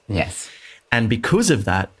frame. Yes. And because of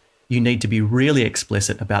that, you need to be really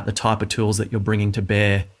explicit about the type of tools that you're bringing to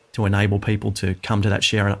bear to enable people to come to that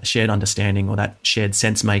shared understanding or that shared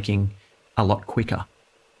sense making a lot quicker.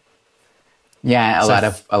 Yeah,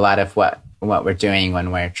 a lot of what we're doing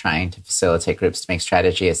when we're trying to facilitate groups to make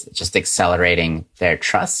strategy is just accelerating their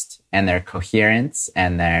trust and their coherence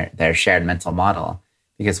and their shared mental model.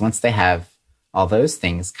 Because once they have all those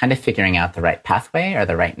things, kind of figuring out the right pathway or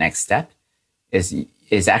the right next step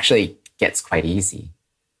is actually gets quite easy.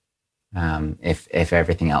 If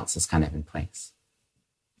everything else is kind of in place.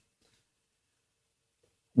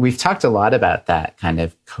 we've talked a lot about that kind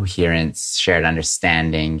of coherence, shared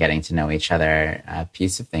understanding, getting to know each other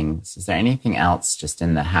piece of things. Is there anything else just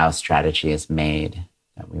in the how strategy is made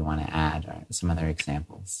that we want to add, or some other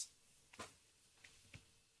examples?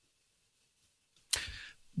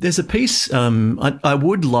 There's a piece, I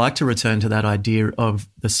would like to return to that idea of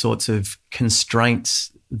the sorts of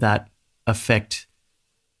constraints that affect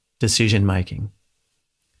decision-making,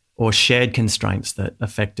 or shared constraints that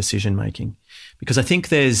affect decision-making. Because I think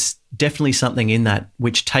there's definitely something in that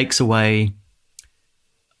which takes away,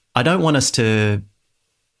 I don't want us to,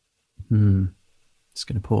 just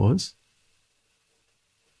going to pause.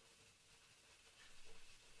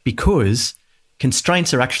 Because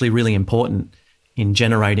constraints are actually really important in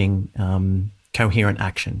generating coherent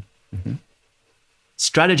action. Mm-hmm.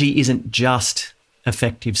 Strategy isn't just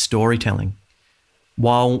effective storytelling.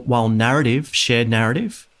 While narrative, shared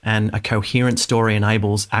narrative, and a coherent story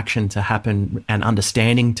enables action to happen and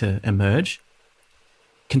understanding to emerge,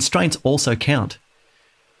 constraints also count.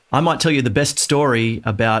 I might tell you the best story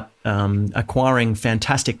about acquiring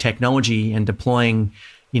fantastic technology and deploying,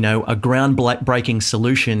 a groundbreaking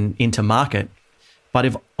solution into market. But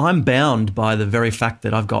if I'm bound by the very fact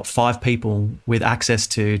that I've got 5 people with access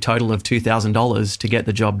to a total of $2,000 to get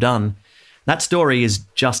the job done, that story is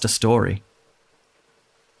just a story.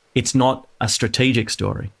 It's not a strategic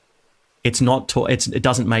story. It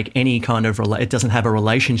doesn't make any kind of, it doesn't have a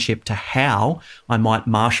relationship to how I might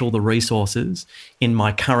marshal the resources in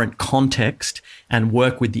my current context and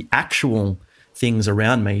work with the actual things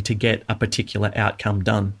around me to get a particular outcome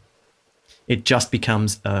done. It just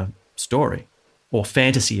becomes a story, or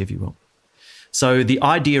fantasy, if you will. So the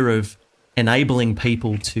idea of enabling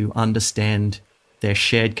people to understand their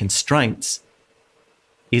shared constraints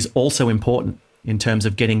is also important in terms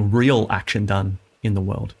of getting real action done in the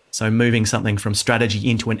world. So moving something from strategy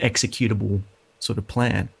into an executable sort of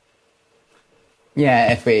plan.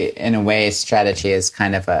 Yeah, in a way, strategy is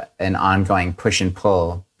kind of an ongoing push and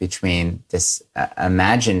pull between this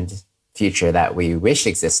imagined future that we wish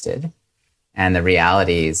existed and the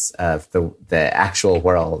realities of the actual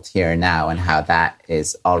world here and now, and how that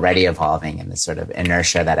is already evolving and the sort of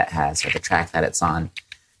inertia that it has, or the track that it's on.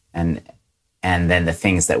 And then the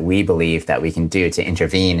things that we believe that we can do to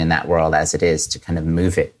intervene in that world as it is, to kind of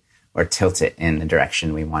move it or tilt it in the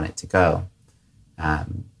direction we want it to go. I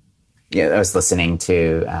was listening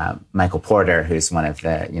to Michael Porter, who's one of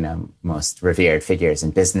the most revered figures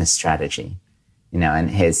in business strategy,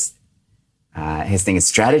 and his thing is,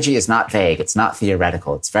 strategy is not vague, it's not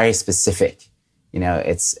theoretical, it's very specific.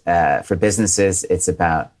 It's for businesses, it's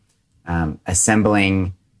about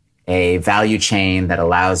assembling a value chain that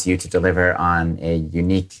allows you to deliver on a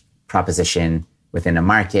unique proposition within a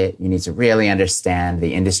market. You need to really understand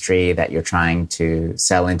the industry that you're trying to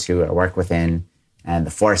sell into or work within, and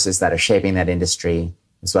the forces that are shaping that industry,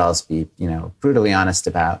 as well as be, brutally honest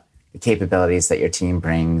about the capabilities that your team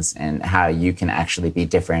brings and how you can actually be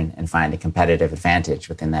different and find a competitive advantage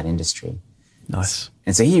within that industry. Nice.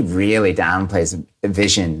 And so he really downplays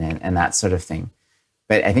vision and that sort of thing.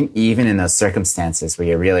 But I think even in those circumstances where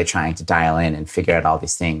you're really trying to dial in and figure out all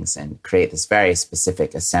these things and create this very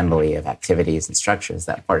specific assembly of activities and structures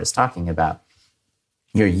that Porter's talking about,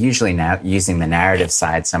 you're usually now using the narrative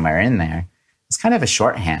side somewhere in there. It's kind of a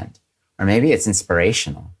shorthand, or maybe it's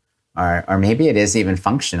inspirational, or maybe it is even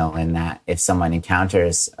functional in that if someone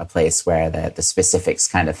encounters a place where the specifics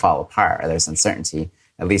kind of fall apart or there's uncertainty,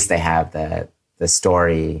 at least they have the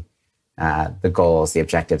story, the goals, the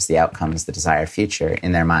objectives, the outcomes, the desired future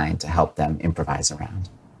in their mind to help them improvise around.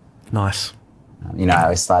 Nice. I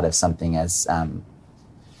always thought of something as,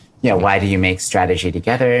 why do you make strategy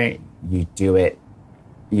together? You do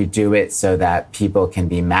it so that people can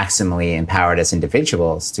be maximally empowered as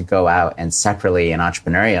individuals to go out and separately and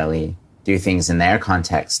entrepreneurially do things in their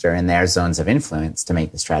context or in their zones of influence to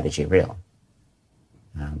make the strategy real.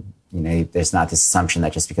 There's not this assumption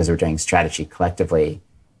that just because we're doing strategy collectively,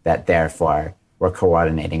 that therefore we're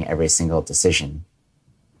coordinating every single decision,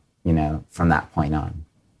 from that point on.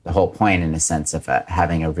 The whole point, in a sense, of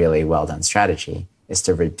having a really well-done strategy is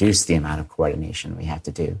to reduce the amount of coordination we have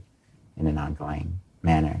to do in an ongoing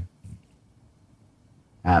manner.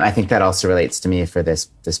 I think that also relates to me for this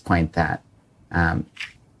point that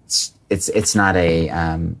it's not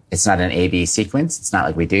an A/B sequence. It's not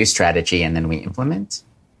like we do strategy and then we implement.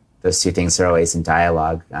 Those two things are always in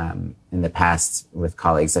dialogue. In the past, with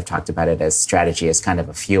colleagues, I've talked about it as strategy as kind of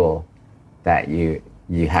a fuel that you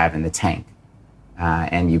have in the tank,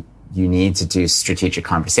 and you need to do strategic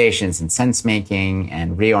conversations and sense making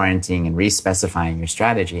and reorienting and respecifying your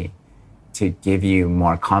strategy to give you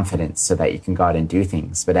more confidence so that you can go out and do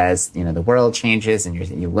things. But as the world changes and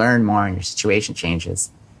you learn more and your situation changes,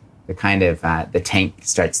 the kind of the tank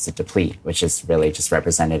starts to deplete, which is really just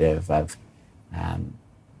representative of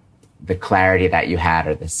the clarity that you had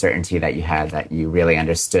or the certainty that you had, that you really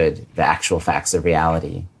understood the actual facts of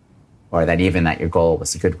reality, or that even that your goal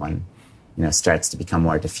was a good one, starts to become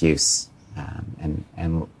more diffuse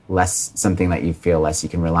and less something that you feel less you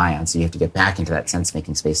can rely on. So you have to get back into that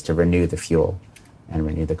sense-making space to renew the fuel and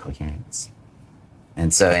renew the coherence.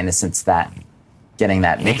 And so in a sense, that getting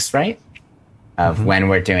that mix right of when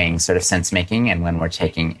we're doing sort of sense-making and when we're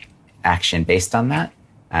taking action based on that,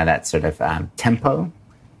 that sort of tempo,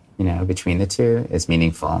 between the two is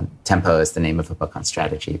meaningful. Tempo is the name of a book on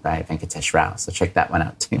strategy by Venkatesh Rao. So check that one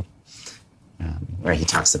out too, where he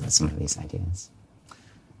talks about some of these ideas.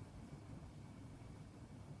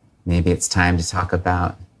 Maybe it's time to talk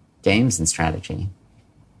about games and strategy.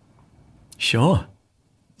 Sure.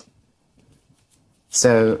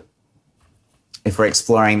 So if we're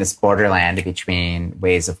exploring this borderland between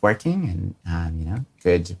ways of working and,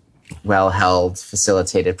 good, well-held,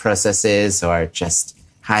 facilitated processes or just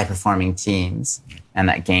high-performing teams, and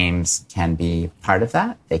that games can be part of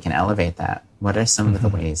that, they can elevate that. What are some of the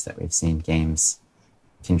ways that we've seen games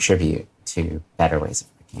contribute to better ways of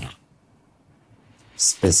working,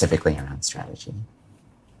 specifically around strategy?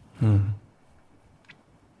 I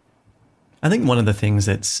think one of the things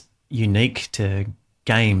that's unique to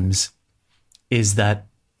games is that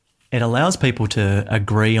it allows people to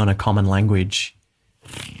agree on a common language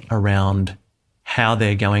around how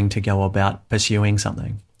they're going to go about pursuing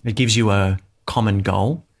something. It gives you a common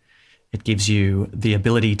goal. It gives you the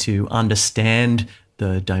ability to understand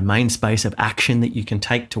the domain space of action that you can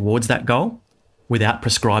take towards that goal without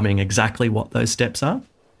prescribing exactly what those steps are.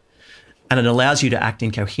 And it allows you to act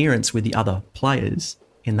in coherence with the other players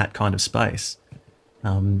in that kind of space.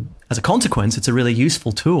 As a consequence, it's a really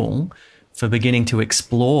useful tool for beginning to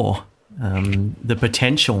explore the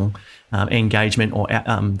potential engagement or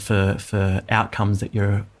for outcomes that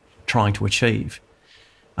you're trying to achieve.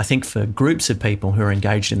 I think for groups of people who are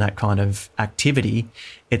engaged in that kind of activity,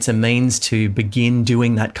 it's a means to begin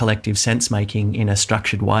doing that collective sense-making in a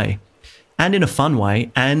structured way and in a fun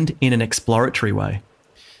way and in an exploratory way.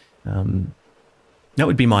 That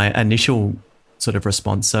would be my initial sort of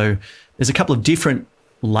response. So there's a couple of different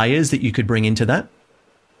layers that you could bring into that.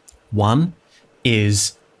 One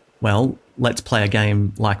is, well, let's play a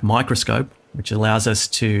game like Microscope, which allows us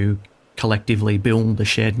to collectively build a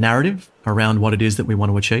shared narrative around what it is that we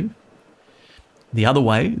want to achieve. The other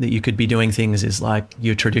way that you could be doing things is like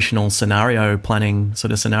your traditional scenario planning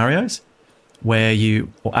sort of scenarios where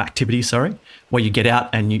you get out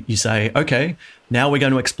and you say, okay, now we're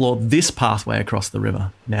going to explore this pathway across the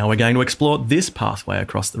river. Now we're going to explore this pathway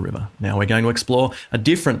across the river. Now we're going to explore a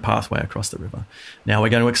different pathway across the river. Now we're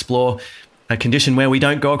going to explore a condition where we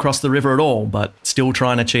don't go across the river at all, but still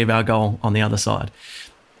try and achieve our goal on the other side.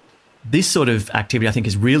 This sort of activity, I think,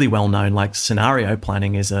 is really well known. Like scenario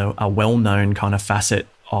planning is a well-known kind of facet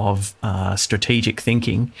of strategic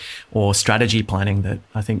thinking or strategy planning that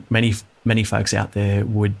I think many folks out there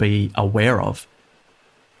would be aware of.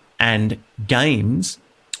 And games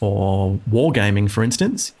or wargaming, for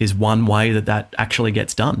instance, is one way that actually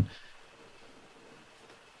gets done.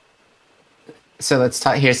 So let's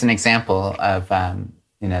talk. Here's an example of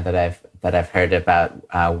that I've heard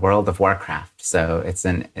about World of Warcraft. So it's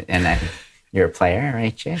you're a player,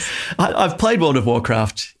 right, Chase? I've played World of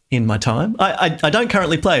Warcraft in my time. I don't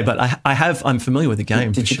currently play, but I'm familiar with the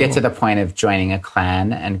game. Did you get to the point of joining a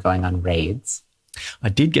clan and going on raids? I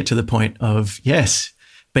did get to the point of, yes,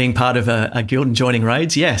 being part of a guild and joining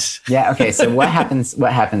raids, yes. Yeah, okay. So what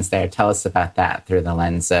happens there? Tell us about that through the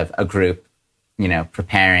lens of a group,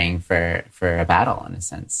 preparing for a battle in a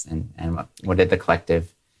sense. And what did the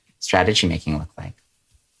collective strategy making look like?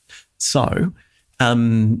 So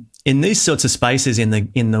in these sorts of spaces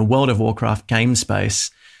in the World of Warcraft game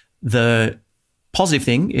space, the positive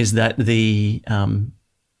thing is that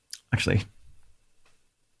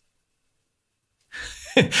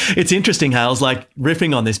it's interesting how I was like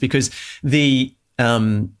riffing on this because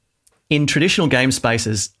in traditional game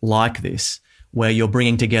spaces like this, where you're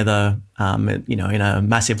bringing together, in a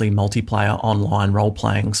massively multiplayer online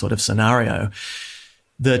role-playing sort of scenario,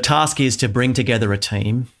 the task is to bring together a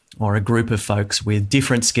team or a group of folks with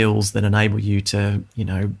different skills that enable you to,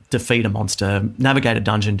 defeat a monster, navigate a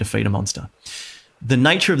dungeon, defeat a monster. The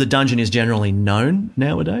nature of the dungeon is generally known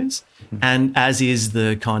nowadays, and as is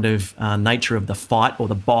the kind of nature of the fight or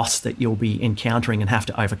the boss that you'll be encountering and have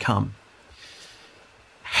to overcome.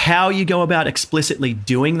 How you go about explicitly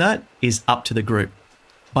doing that is up to the group.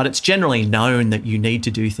 But it's generally known that you need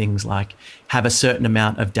to do things like have a certain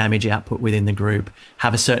amount of damage output within the group,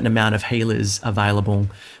 have a certain amount of healers available,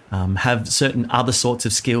 have certain other sorts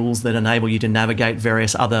of skills that enable you to navigate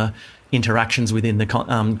various other interactions within the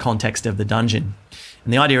context of the dungeon.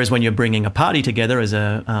 And the idea is when you're bringing a party together as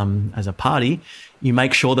a party, you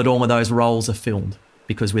make sure that all of those roles are filled,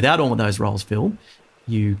 because without all of those roles filled,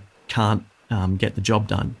 you can't get the job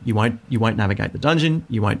done. You won't navigate the dungeon,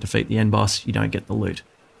 you won't defeat the end boss, you don't get the loot.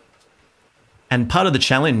 And part of the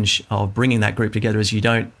challenge of bringing that group together is you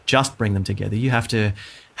don't just bring them together. You have to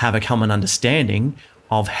have a common understanding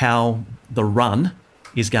of how the run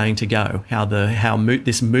is going to go, how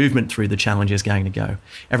this movement through the challenge is going to go.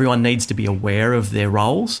 Everyone needs to be aware of their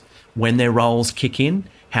roles, when their roles kick in,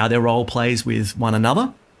 how their role plays with one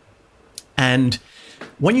another. And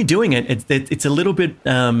when you're doing it, it's a little bit...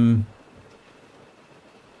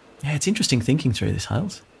 it's interesting thinking through this,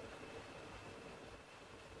 Hales.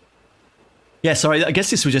 Yeah, sorry, I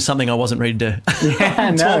guess this was just something I wasn't ready to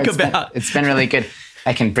talk about. It's been really good.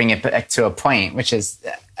 I can bring it back to a point, which is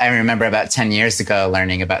I remember about 10 years ago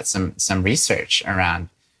learning about some research around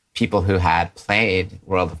people who had played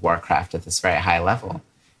World of Warcraft at this very high level,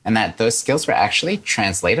 and that those skills were actually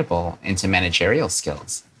translatable into managerial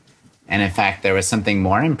skills. And in fact, there was something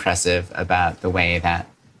more impressive about the way that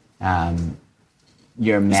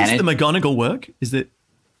you're managed. Is this the McGonagall work? Is that...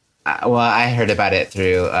 well, I heard about it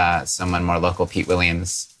through someone more local, Pete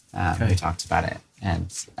Williams, who talked about it.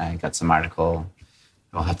 And I got some article.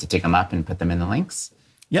 I'll have to dig them up and put them in the links.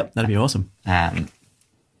 Yep, that'd be awesome.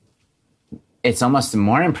 It's almost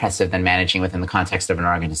more impressive than managing within the context of an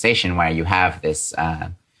organization where you have this,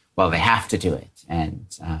 well, they have to do it. And,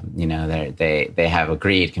 they have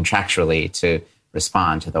agreed contractually to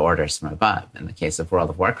respond to the orders from above. In the case of World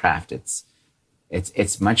of Warcraft,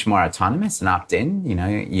 it's much more autonomous and opt-in.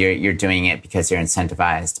 You're doing it because you're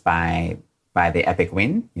incentivized by the epic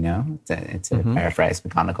win, to paraphrase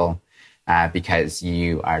McGonagall, because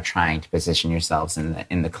you are trying to position yourselves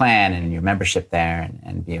in the clan and your membership there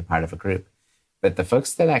and be a part of a group. But the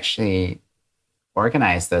folks that actually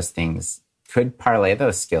organize those things could parlay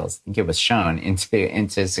those skills, I think it was shown,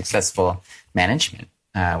 into successful management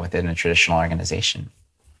within a traditional organization.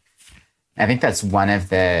 I think that's one of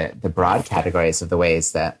the broad categories of the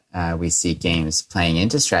ways that we see games playing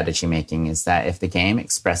into strategy making, is that if the game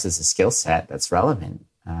expresses a skill set that's relevant,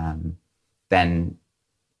 then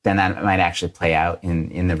that might actually play out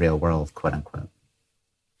in the real world, quote unquote.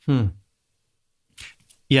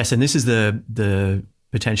 Yes, and this is the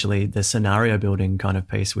potentially the scenario building kind of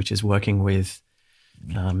piece, which is working with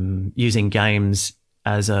using games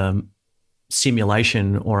as a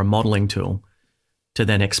simulation or a modeling tool to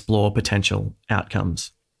then explore potential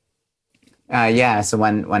outcomes. So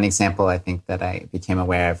one example I think that I became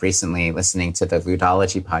aware of recently, listening to the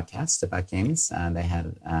Ludology podcast about games, they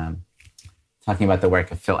had talking about the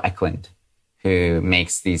work of Phil Eklund, who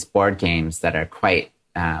makes these board games that are quite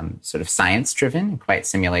sort of science-driven, quite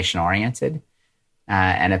simulation-oriented.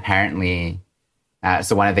 And apparently,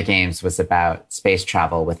 so one of the games was about space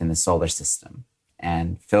travel within the solar system.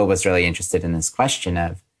 And Phil was really interested in this question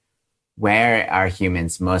of, where are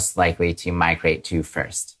humans most likely to migrate to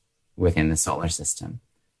first within the solar system?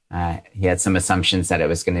 He had some assumptions that it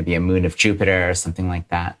was going to be a moon of Jupiter or something like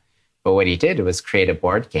that. But what he did was create a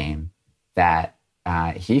board game that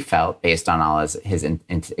he felt, based on all his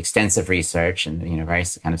extensive research and very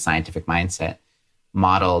kind of scientific mindset,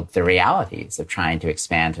 modeled the realities of trying to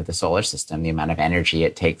expand to the solar system, the amount of energy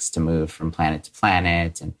it takes to move from planet to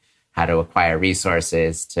planet, and how to acquire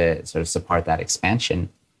resources to sort of support that expansion.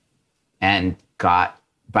 And got,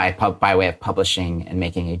 by way of publishing and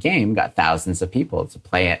making a game, got thousands of people to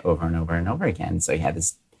play it over and over and over again. So he had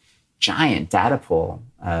this giant data pool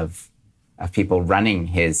of people running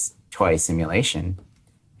his toy simulation.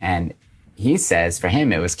 And he says for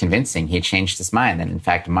him, it was convincing. He changed his mind that, in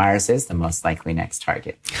fact, Mars is the most likely next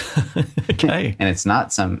target. Okay. And it's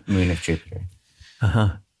not some moon of Jupiter.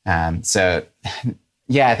 So,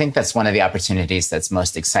 yeah, I think that's one of the opportunities that's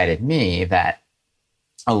most excited me, that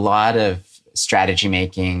a lot of strategy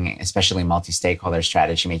making, especially multi-stakeholder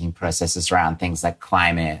strategy making processes around things like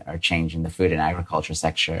climate or change in the food and agriculture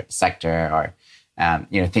sector, or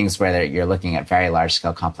things where you're looking at very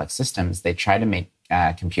large-scale complex systems, they try to make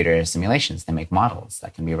computer simulations. They make models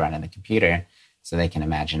that can be run in the computer, so they can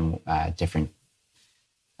imagine how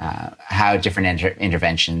different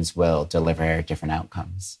interventions will deliver different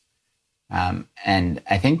outcomes. And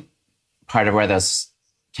I think part of where those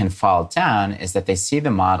can fall down is that they see the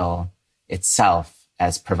model itself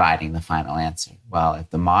as providing the final answer. Well, if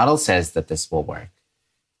the model says that this will work,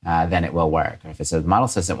 then it will work. Or if the model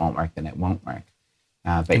says it won't work, then it won't work.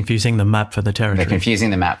 But confusing the map for the territory. They're confusing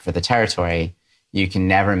the map for the territory. You can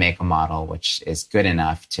never make a model which is good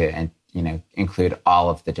enough to, include all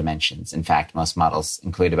of the dimensions. In fact, most models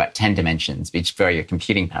include about 10 dimensions before your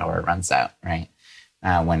computing power runs out, right?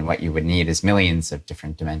 When what you would need is millions of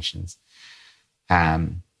different dimensions.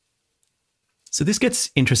 So this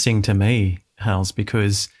gets interesting to me, Hals,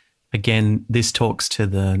 because again, this talks to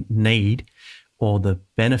the need or the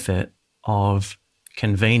benefit of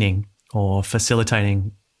convening or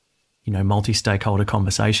facilitating, multi-stakeholder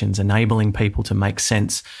conversations, enabling people to make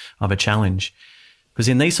sense of a challenge. Because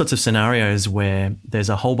in these sorts of scenarios where there's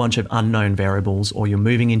a whole bunch of unknown variables or you're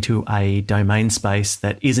moving into a domain space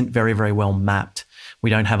that isn't very, very well mapped, we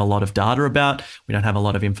don't have a lot of data about, we don't have a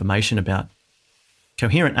lot of information about,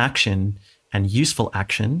 coherent action and useful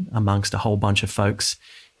action amongst a whole bunch of folks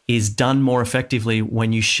is done more effectively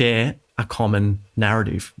when you share a common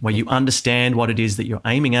narrative, where you understand what it is that you're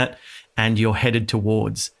aiming at and you're headed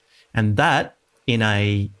towards. And that, in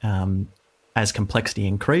as complexity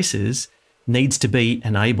increases, needs to be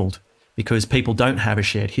enabled, because people don't have a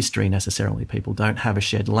shared history necessarily. People don't have a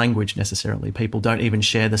shared language necessarily. People don't even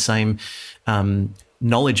share the same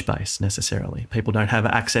knowledge base necessarily. People don't have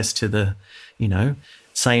access to the,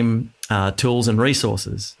 same tools and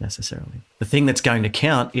resources necessarily. The thing that's going to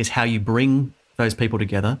count is how you bring those people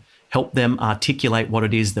together, help them articulate what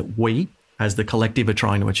it is that we, as the collective, are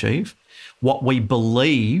trying to achieve, what we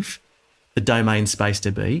believe the domain space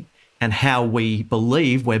to be, and how we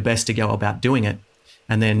believe we're best to go about doing it.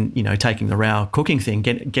 And then, taking the raw cooking thing,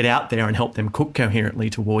 get out there and help them cook coherently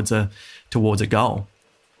towards a goal.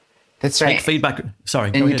 That's right. Take feedback.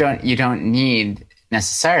 Sorry. And you don't need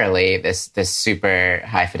necessarily this super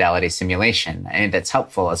high fidelity simulation. I mean, that's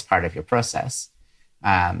helpful as part of your process.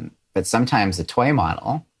 But sometimes a toy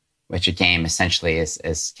model, which a game essentially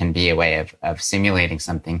can be a way of simulating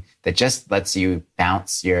something that just lets you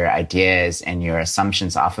bounce your ideas and your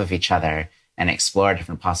assumptions off of each other and explore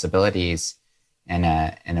different possibilities in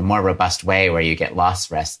a more robust way, where you get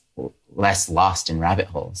less lost in rabbit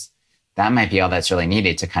holes. That might be all that's really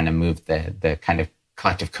needed to kind of move the kind of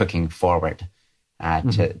collective cooking forward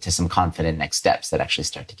to some confident next steps that actually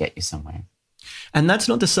start to get you somewhere. And that's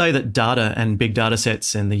not to say that data and big data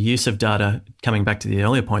sets and the use of data, coming back to the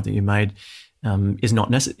earlier point that you made, is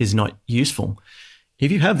not useful.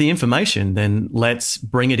 If you have the information, then let's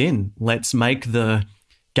bring it in. Let's make the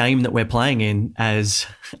game that we're playing in as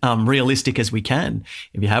realistic as we can.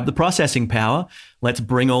 If you have the processing power, let's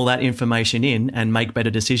bring all that information in and make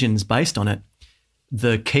better decisions based on it.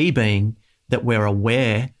 The key being that we're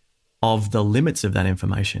aware of the limits of that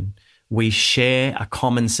information. We share a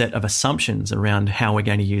common set of assumptions around how we're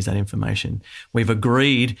going to use that information. We've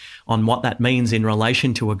agreed on what that means in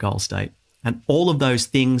relation to a goal state. And all of those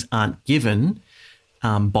things aren't given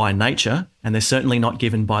by nature, and they're certainly not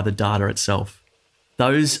given by the data itself.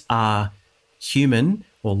 Those are human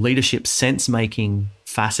or leadership sense-making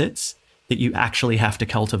facets that you actually have to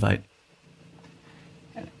cultivate.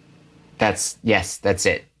 That's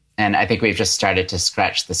it. And I think we've just started to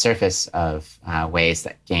scratch the surface of ways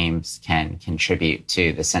that games can contribute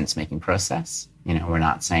to the sense-making process. We're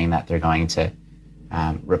not saying that they're going to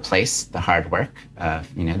replace the hard work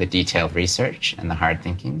of, the detailed research and the hard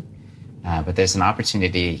thinking. But there's an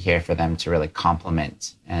opportunity here for them to really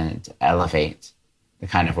complement and elevate the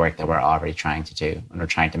kind of work that we're already trying to do when we're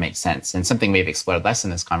trying to make sense. And something we've explored less in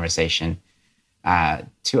this conversation,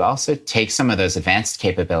 to also take some of those advanced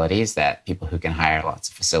capabilities that people who can hire lots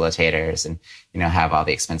of facilitators and, have all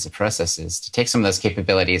the expensive processes, to take some of those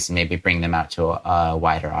capabilities and maybe bring them out to a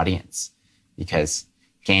wider audience, because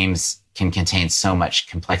games can contain so much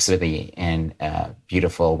complexity in a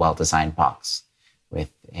beautiful, well-designed box with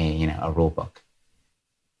a rule book.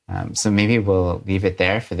 So maybe we'll leave it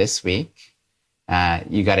there for this week.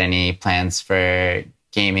 You got any plans for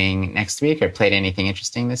gaming next week, or played anything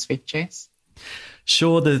interesting this week, Chase?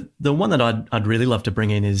 Sure. The one that I'd really love to bring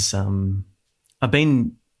in is I've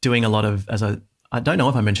been doing a lot of, I don't know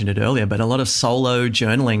if I mentioned it earlier, but a lot of solo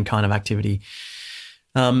journaling kind of activity.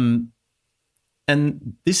 And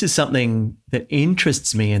this is something that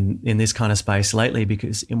interests me in this kind of space lately,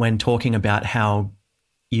 because when talking about how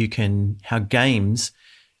games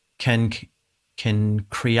can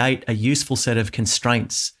create a useful set of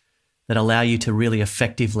constraints that allow you to really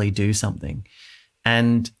effectively do something.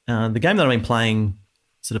 And the game that I've been playing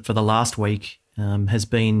sort of for the last week has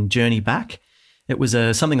been Journey Back. It was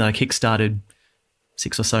something that I kickstarted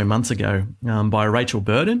 6 or so months ago by Rachel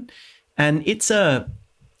Burden. And it's a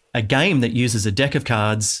game that uses a deck of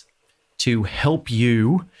cards to help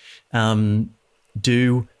you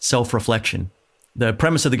do self-reflection. The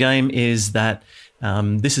premise of the game is that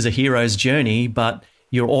this is a hero's journey, but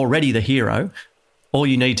you're already the hero. All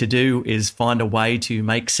you need to do is find a way to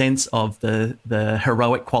make sense of the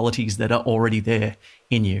heroic qualities that are already there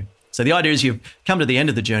in you. So the idea is you've come to the end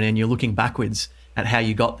of the journey and you're looking backwards at how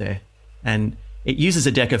you got there. And it uses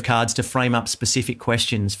a deck of cards to frame up specific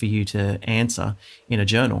questions for you to answer in a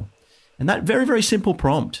journal. And that very, very simple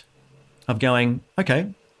prompt of going,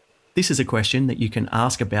 okay, this is a question that you can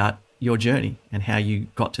ask about your journey and how you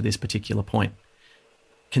got to this particular point.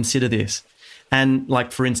 Consider this. And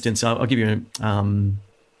like, for instance, I'll give you an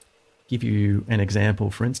example.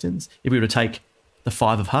 For instance, if we were to take the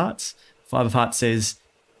Five of Hearts, Five of Hearts says,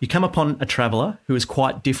 you come upon a traveler who is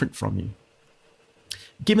quite different from you.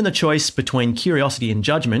 Given the choice between curiosity and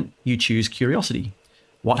judgment, you choose curiosity.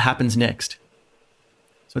 What happens next?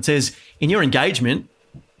 So it says, in your engagement,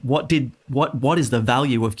 what is the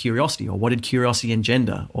value of curiosity, or what did curiosity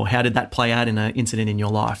engender, or how did that play out in an incident in your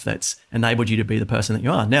life that's enabled you to be the person that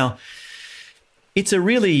you are? Now, it's a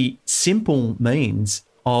really simple means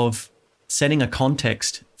of setting a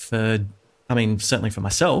context for, I mean, certainly for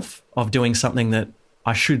myself, of doing something that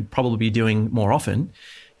I should probably be doing more often.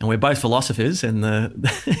 And we're both philosophers, and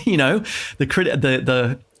what's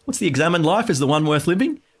the examined life is the one worth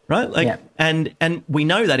living, right? Like, yeah. And we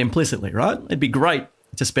know that implicitly, right? It'd be great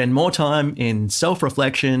to spend more time in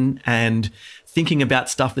self-reflection and thinking about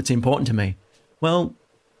stuff that's important to me. Well,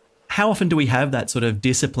 how often do we have that sort of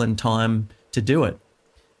disciplined time to do it?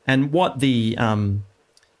 And what the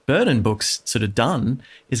Burden book's sort of done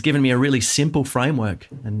is given me a really simple framework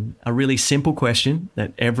and a really simple question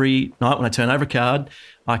that every night when I turn over a card,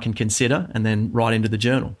 I can consider and then write into the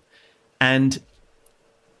journal. And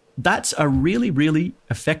that's a really, really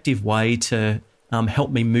effective way to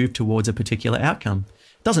help me move towards a particular outcome.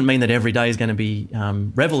 Doesn't mean that every day is going to be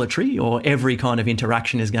revelatory, or every kind of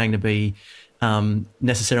interaction is going to be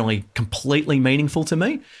necessarily completely meaningful to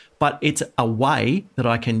me, but it's a way that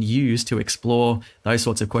I can use to explore those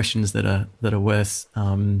sorts of questions that are worth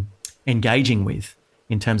engaging with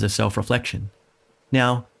in terms of self-reflection.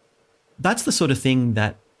 Now, that's the sort of thing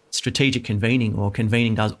that strategic convening or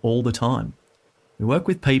convening does all the time. We work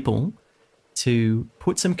with people to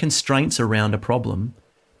put some constraints around a problem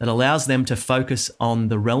that allows them to focus on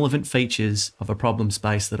the relevant features of a problem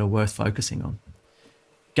space that are worth focusing on.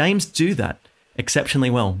 Games do that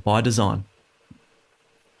exceptionally well by design.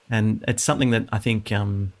 And it's something that I think,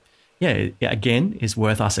 again, is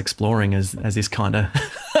worth us exploring as this kind of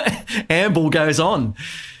amble goes on.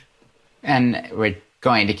 And we're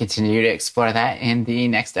going to continue to explore that in the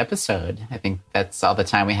next episode. I think that's all the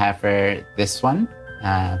time we have for this one.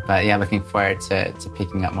 But yeah, looking forward to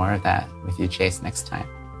picking up more of that with you, Chase, next time.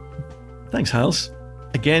 Thanks, Hales.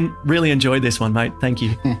 Again, really enjoyed this one, mate. Thank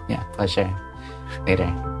you. Yeah, pleasure. Later.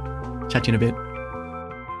 Chat to you in a bit.